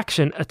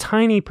fraction, a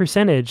tiny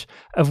percentage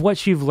of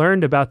what you've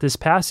learned about this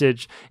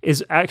passage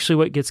is actually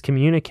what gets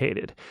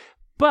communicated.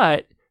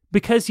 But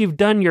because you've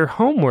done your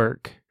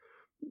homework,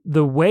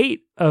 the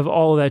weight of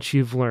all that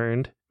you've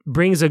learned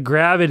brings a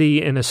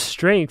gravity and a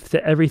strength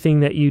to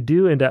everything that you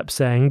do end up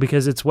saying,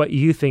 because it's what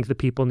you think the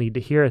people need to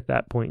hear at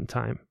that point in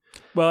time.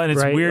 Well, and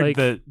it's weird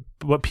that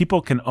what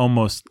people can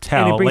almost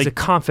tell. And it brings a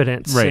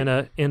confidence in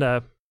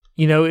a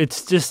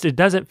it's just, it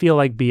doesn't feel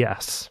like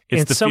BS.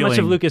 And so much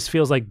of Lucas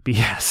feels like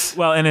BS.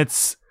 Well, and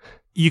it's,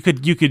 you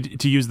could,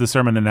 to use the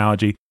sermon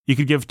analogy, you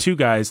could give two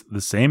guys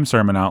the same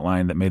sermon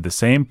outline that made the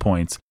same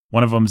points.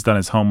 One of them's done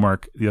his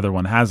homework, the other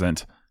one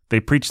hasn't. They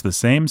preach the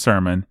same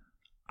sermon.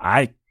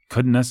 I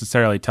couldn't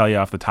necessarily tell you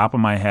off the top of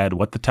my head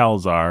what the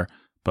tells are,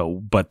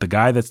 but the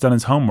guy that's done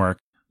his homework,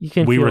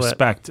 we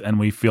respect and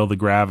we feel the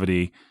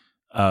gravity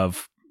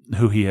of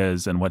who he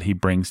is and what he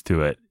brings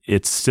to it.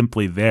 It's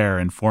simply there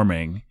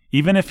informing,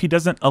 even if he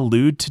doesn't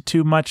allude to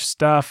too much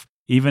stuff,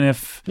 even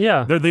if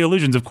the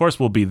allusions, of course,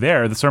 will be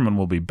there, the sermon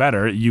will be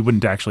better. They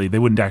wouldn't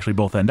actually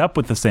both end up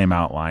with the same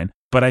outline.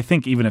 But I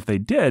think even if they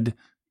did,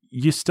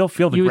 you still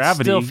feel the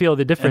gravity. You would still feel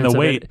the difference and the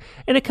weight.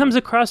 And it comes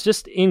across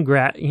just in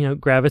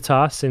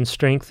gravitas and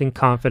strength and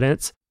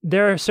confidence.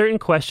 There are certain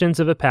questions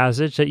of a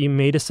passage that you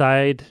may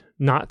decide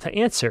not to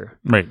answer.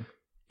 Right.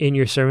 In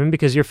your sermon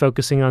because you're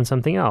focusing on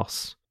something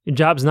else. Your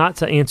job's not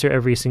to answer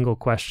every single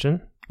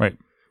question. Right.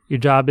 Your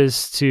job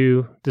is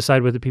to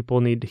decide what the people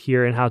need to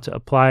hear and how to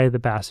apply the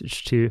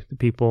passage to the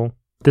people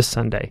this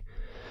Sunday.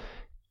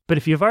 But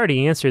if you've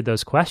already answered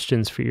those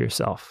questions for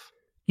yourself,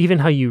 even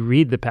how you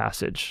read the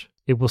passage,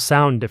 it will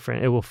sound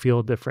different. It will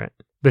feel different.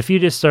 But if you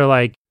just are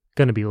like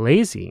going to be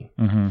lazy,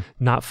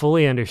 not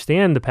fully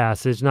understand the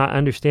passage, not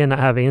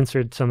have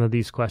answered some of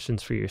these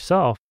questions for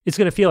yourself, it's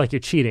going to feel like you're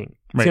cheating.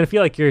 It's going to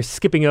feel like you're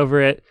skipping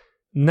over it,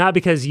 not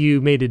because you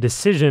made a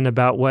decision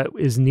about what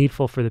is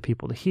needful for the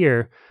people to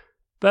hear,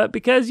 but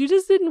because you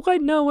just didn't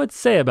quite know what to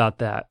say about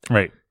that.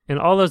 Right. And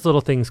all those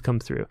little things come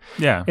through.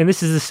 Yeah. And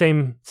this is the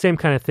same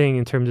kind of thing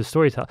in terms of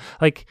storytelling.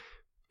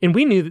 And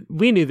we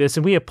knew this,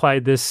 and we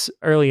applied this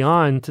early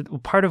on to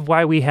part of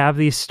why we have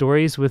these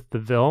stories with the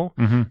Vil.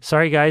 Mm-hmm.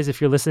 Sorry, guys,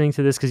 if you're listening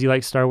to this because you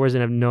like Star Wars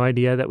and have no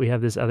idea that we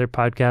have this other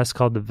podcast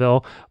called The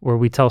Vil where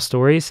we tell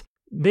stories.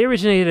 They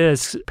originated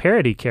as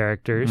parody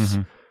characters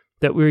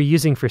that we were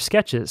using for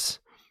sketches.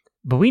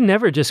 But we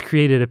never just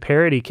created a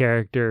parody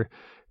character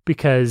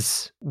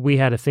because we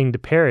had a thing to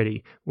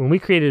parody. When we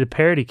created a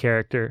parody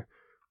character,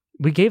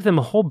 we gave them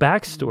a whole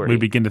backstory. We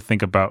begin to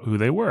think about who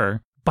they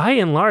were. By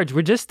and large,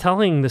 we're just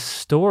telling the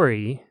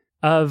story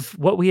of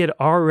what we had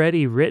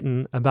already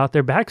written about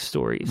their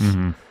backstories.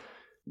 Mm-hmm.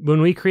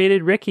 When we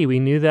created Ricky, we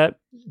knew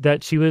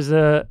that she was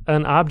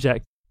an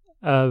object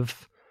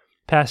of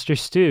Pastor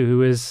Stu,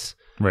 who is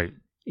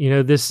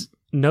this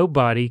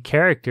nobody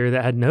character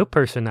that had no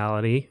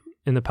personality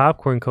in the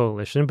Popcorn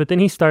Coalition, but then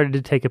he started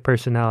to take a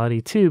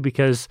personality too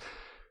because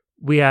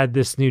we had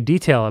this new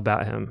detail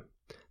about him,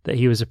 that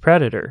he was a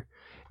predator.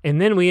 And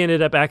then we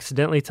ended up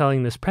accidentally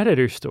telling this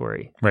predator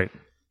story. Right.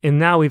 And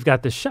now we've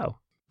got this show.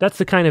 That's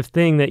the kind of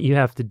thing that you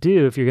have to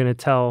do if you're going to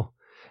tell,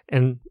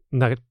 and I'm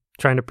not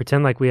trying to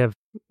pretend like we have,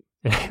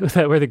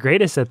 that we're the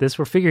greatest at this.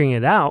 We're figuring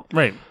it out.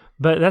 Right.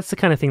 But that's the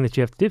kind of thing that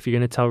you have to do if you're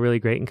going to tell really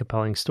great and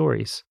compelling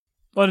stories.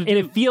 And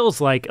it feels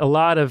like a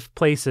lot of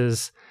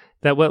places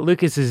that what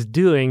Lucas is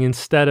doing,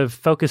 instead of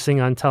focusing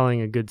on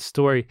telling a good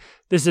story,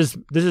 this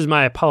is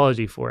my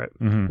apology for it.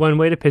 Mm-hmm. One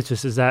way to pitch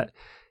this is that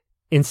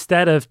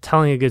instead of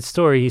telling a good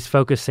story, he's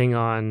focusing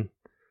on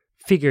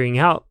figuring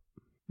out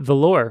the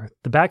lore,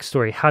 the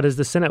backstory. How does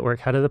the Senate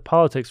work? How do the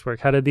politics work?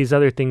 How do these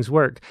other things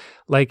work?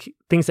 Like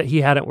things that he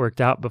hadn't worked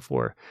out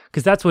before,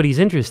 because that's what he's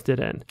interested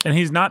in. And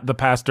he's not the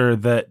pastor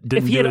that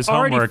didn't do his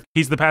homework.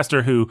 He's the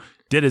pastor who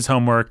did his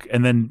homework,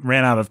 and then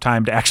ran out of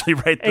time to actually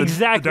write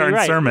the darn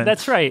right. sermon.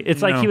 That's right.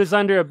 It's like he was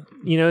under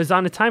was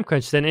on a time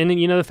crunch then. And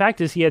the fact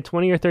is he had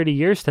 20 or 30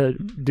 years to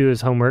do his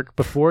homework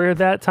before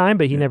that time,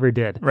 but he never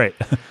did. Right.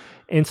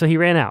 And so he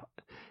ran out.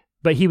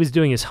 But he was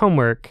doing his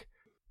homework.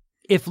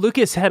 If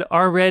Lucas had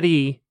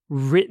already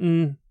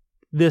written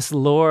this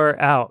lore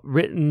out,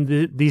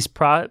 written these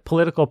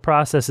political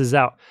processes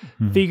out,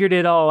 figured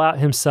it all out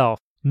himself,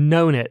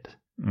 known it,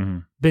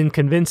 been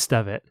convinced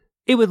of it,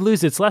 it would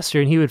lose its luster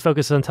and he would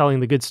focus on telling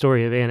the good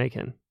story of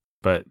Anakin.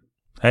 But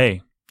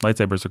hey,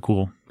 lightsabers are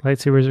cool.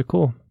 Lightsabers are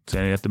cool.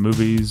 Sanity at the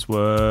Movies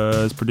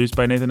was produced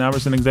by Nathan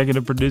Alberson,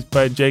 executive produced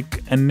by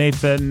Jake and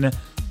Nathan.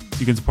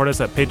 You can support us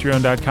at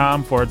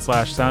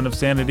patreon.com/Sound of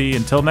Sanity.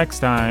 Until next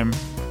time.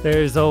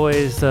 There's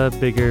always a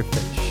bigger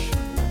fish.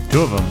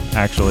 2 of them,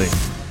 actually.